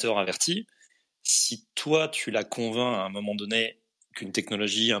d'amateurs avertis, si toi tu la convaincs à un moment donné qu'une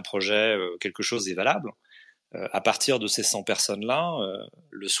technologie, un projet, quelque chose est valable, à partir de ces 100 personnes-là,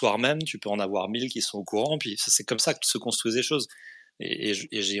 le soir même, tu peux en avoir 1000 qui sont au courant, puis c'est comme ça que se construisent les choses. Et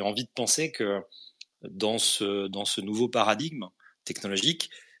j'ai envie de penser que dans ce nouveau paradigme technologique,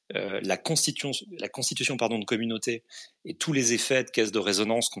 la constitution de communauté et tous les effets de caisse de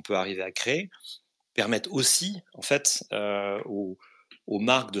résonance qu'on peut arriver à créer permettent aussi, en fait, aux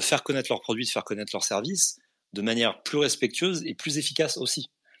marques de faire connaître leurs produits, de faire connaître leurs services de manière plus respectueuse et plus efficace aussi.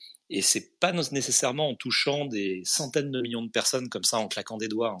 Et c'est pas nécessairement en touchant des centaines de millions de personnes comme ça, en claquant des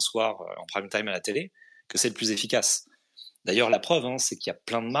doigts un soir en prime time à la télé, que c'est le plus efficace. D'ailleurs, la preuve, c'est qu'il y a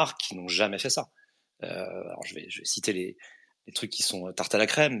plein de marques qui n'ont jamais fait ça. Alors je vais citer les trucs qui sont tarte à la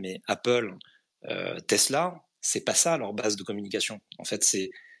crème, mais Apple, Tesla, c'est pas ça leur base de communication. En fait,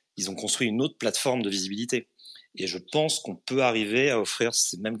 ils ont construit une autre plateforme de visibilité. Et je pense qu'on peut arriver à offrir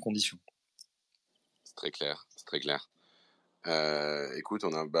ces mêmes conditions. C'est très clair, c'est très clair. Écoute,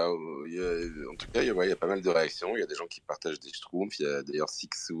 en tout cas, il y a pas mal de réactions. Il y a des gens qui partagent des schtroumpfs. Il y a d'ailleurs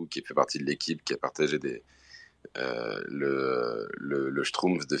Sixou qui fait partie de l'équipe qui a partagé le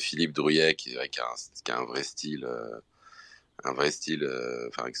schtroumpf de Philippe Drouillet qui a un vrai style,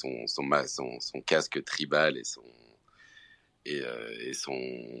 enfin avec son casque tribal et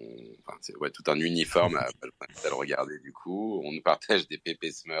enfin c'est tout un uniforme à le regarder. Du coup, on nous partage des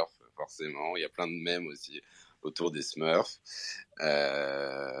pépés Smurfs forcément. Il y a plein de mèmes aussi autour des Smurfs.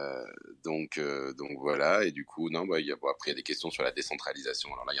 Donc voilà. Et du coup, après, il y a des questions sur la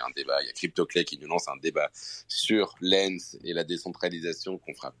décentralisation. Alors là, il y a un débat. Il y a CryptoClay qui nous lance un débat sur Lens et la décentralisation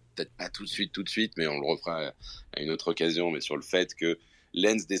qu'on fera peut-être pas tout de suite, mais on le refera à une autre occasion. Mais sur le fait que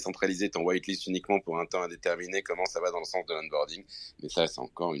Lens décentralisé est en whitelist uniquement pour un temps indéterminé, comment ça va dans le sens de l'onboarding? Mais ça, c'est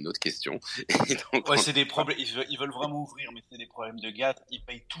encore une autre question. Ouais, c'est des problèmes. Ils veulent vraiment ouvrir, mais c'est des problèmes de gaz. Ils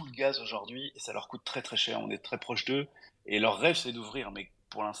payent tout le gaz aujourd'hui et ça leur coûte très très cher. On est très proche d'eux et leur rêve c'est d'ouvrir, mais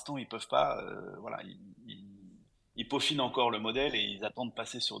pour l'instant ils peuvent pas. Voilà, ils peaufinent encore le modèle et ils attendent de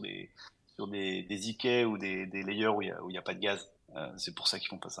passer sur des IK ou des layers où il y a pas de gaz. C'est pour ça qu'ils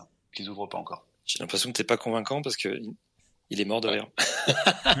font pas ça, qu'ils ouvrent pas encore. J'ai l'impression que t'es pas convaincant parce que il est mort de rire.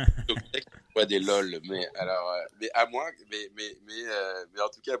 Donc, ouais, des lol, mais à moins, mais en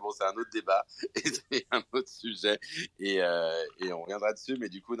tout cas, bon, c'est un autre débat et c'est un autre sujet et on reviendra dessus. Mais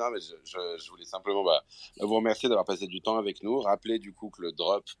du coup, non, mais je voulais simplement vous remercier d'avoir passé du temps avec nous. Rappeler du coup que le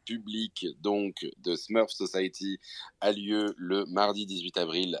drop public donc de Smurfs Society a lieu le mardi 18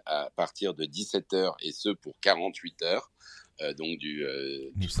 avril à partir de 17h et ce pour 48 heures. Donc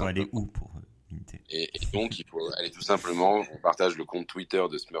mais il faut aller où pour et donc, il faut aller tout simplement, on partage le compte Twitter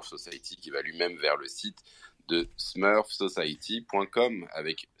de Smurfs Society qui va lui-même vers le site de smurfsociety.com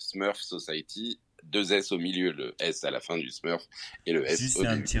avec Smurfs Society, 2 S au milieu, le S à la fin du Smurf et le S Juste au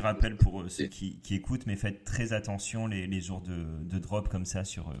début. C'est un petit rappel pour ceux qui écoutent, mais faites très attention les jours de drop comme ça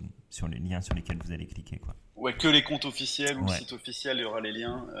sur les liens sur lesquels vous allez cliquer, quoi. Ouais, que les comptes officiels ou le site officiel, il y aura les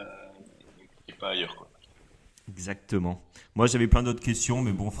liens et pas ailleurs, quoi. Exactement. Moi, j'avais plein d'autres questions,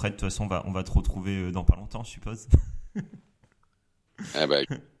 mais bon, Fred, de toute façon, on va te retrouver dans pas longtemps, je suppose.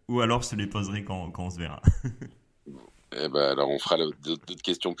 Ou alors, je te les poserai quand on se verra. Alors, on fera d'autres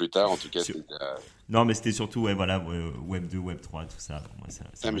questions plus tard. En tout cas, Non, mais c'était surtout, Web 2, Web 3, tout ça. Moi,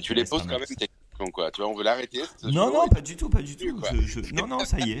 ça mais tu les poses quand même, tes questions, quoi. Tu vois, on veut l'arrêter. Non, pas du tout. Non,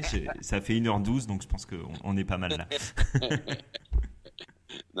 ça y est, ça fait 1h12, donc je pense qu'on est pas mal là.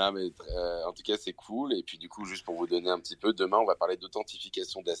 Non, mais en tout cas, c'est cool. Et puis, du coup, juste pour vous donner un petit peu, demain, on va parler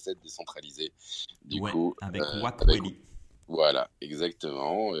d'authentification d'assets décentralisés. Avec Wakweli. Voilà,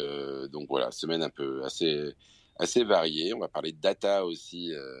 exactement. Donc voilà, semaine un peu assez variée. On va parler de data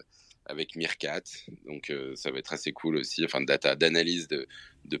aussi avec Meerkat. Donc ça va être assez cool aussi. Enfin, de data, d'analyse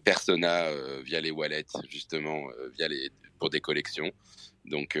de persona via les wallets, justement, pour des collections.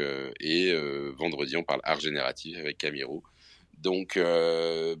 Donc, vendredi, on parle art génératif avec Camiro. Donc,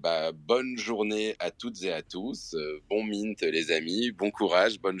 bonne journée à toutes et à tous. Bon mint, les amis. Bon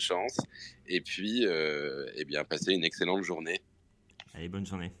courage, bonne chance. Et puis, passez une excellente journée. Allez, bonne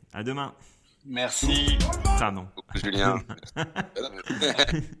journée. À demain. Merci. Pardon. Julien.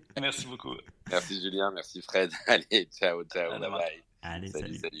 Merci beaucoup. Merci, Julien. Merci, Fred. Allez, ciao. Bye. Allez,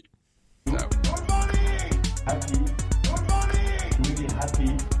 salut. Ciao. Happy, really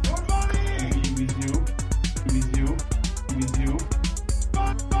happy.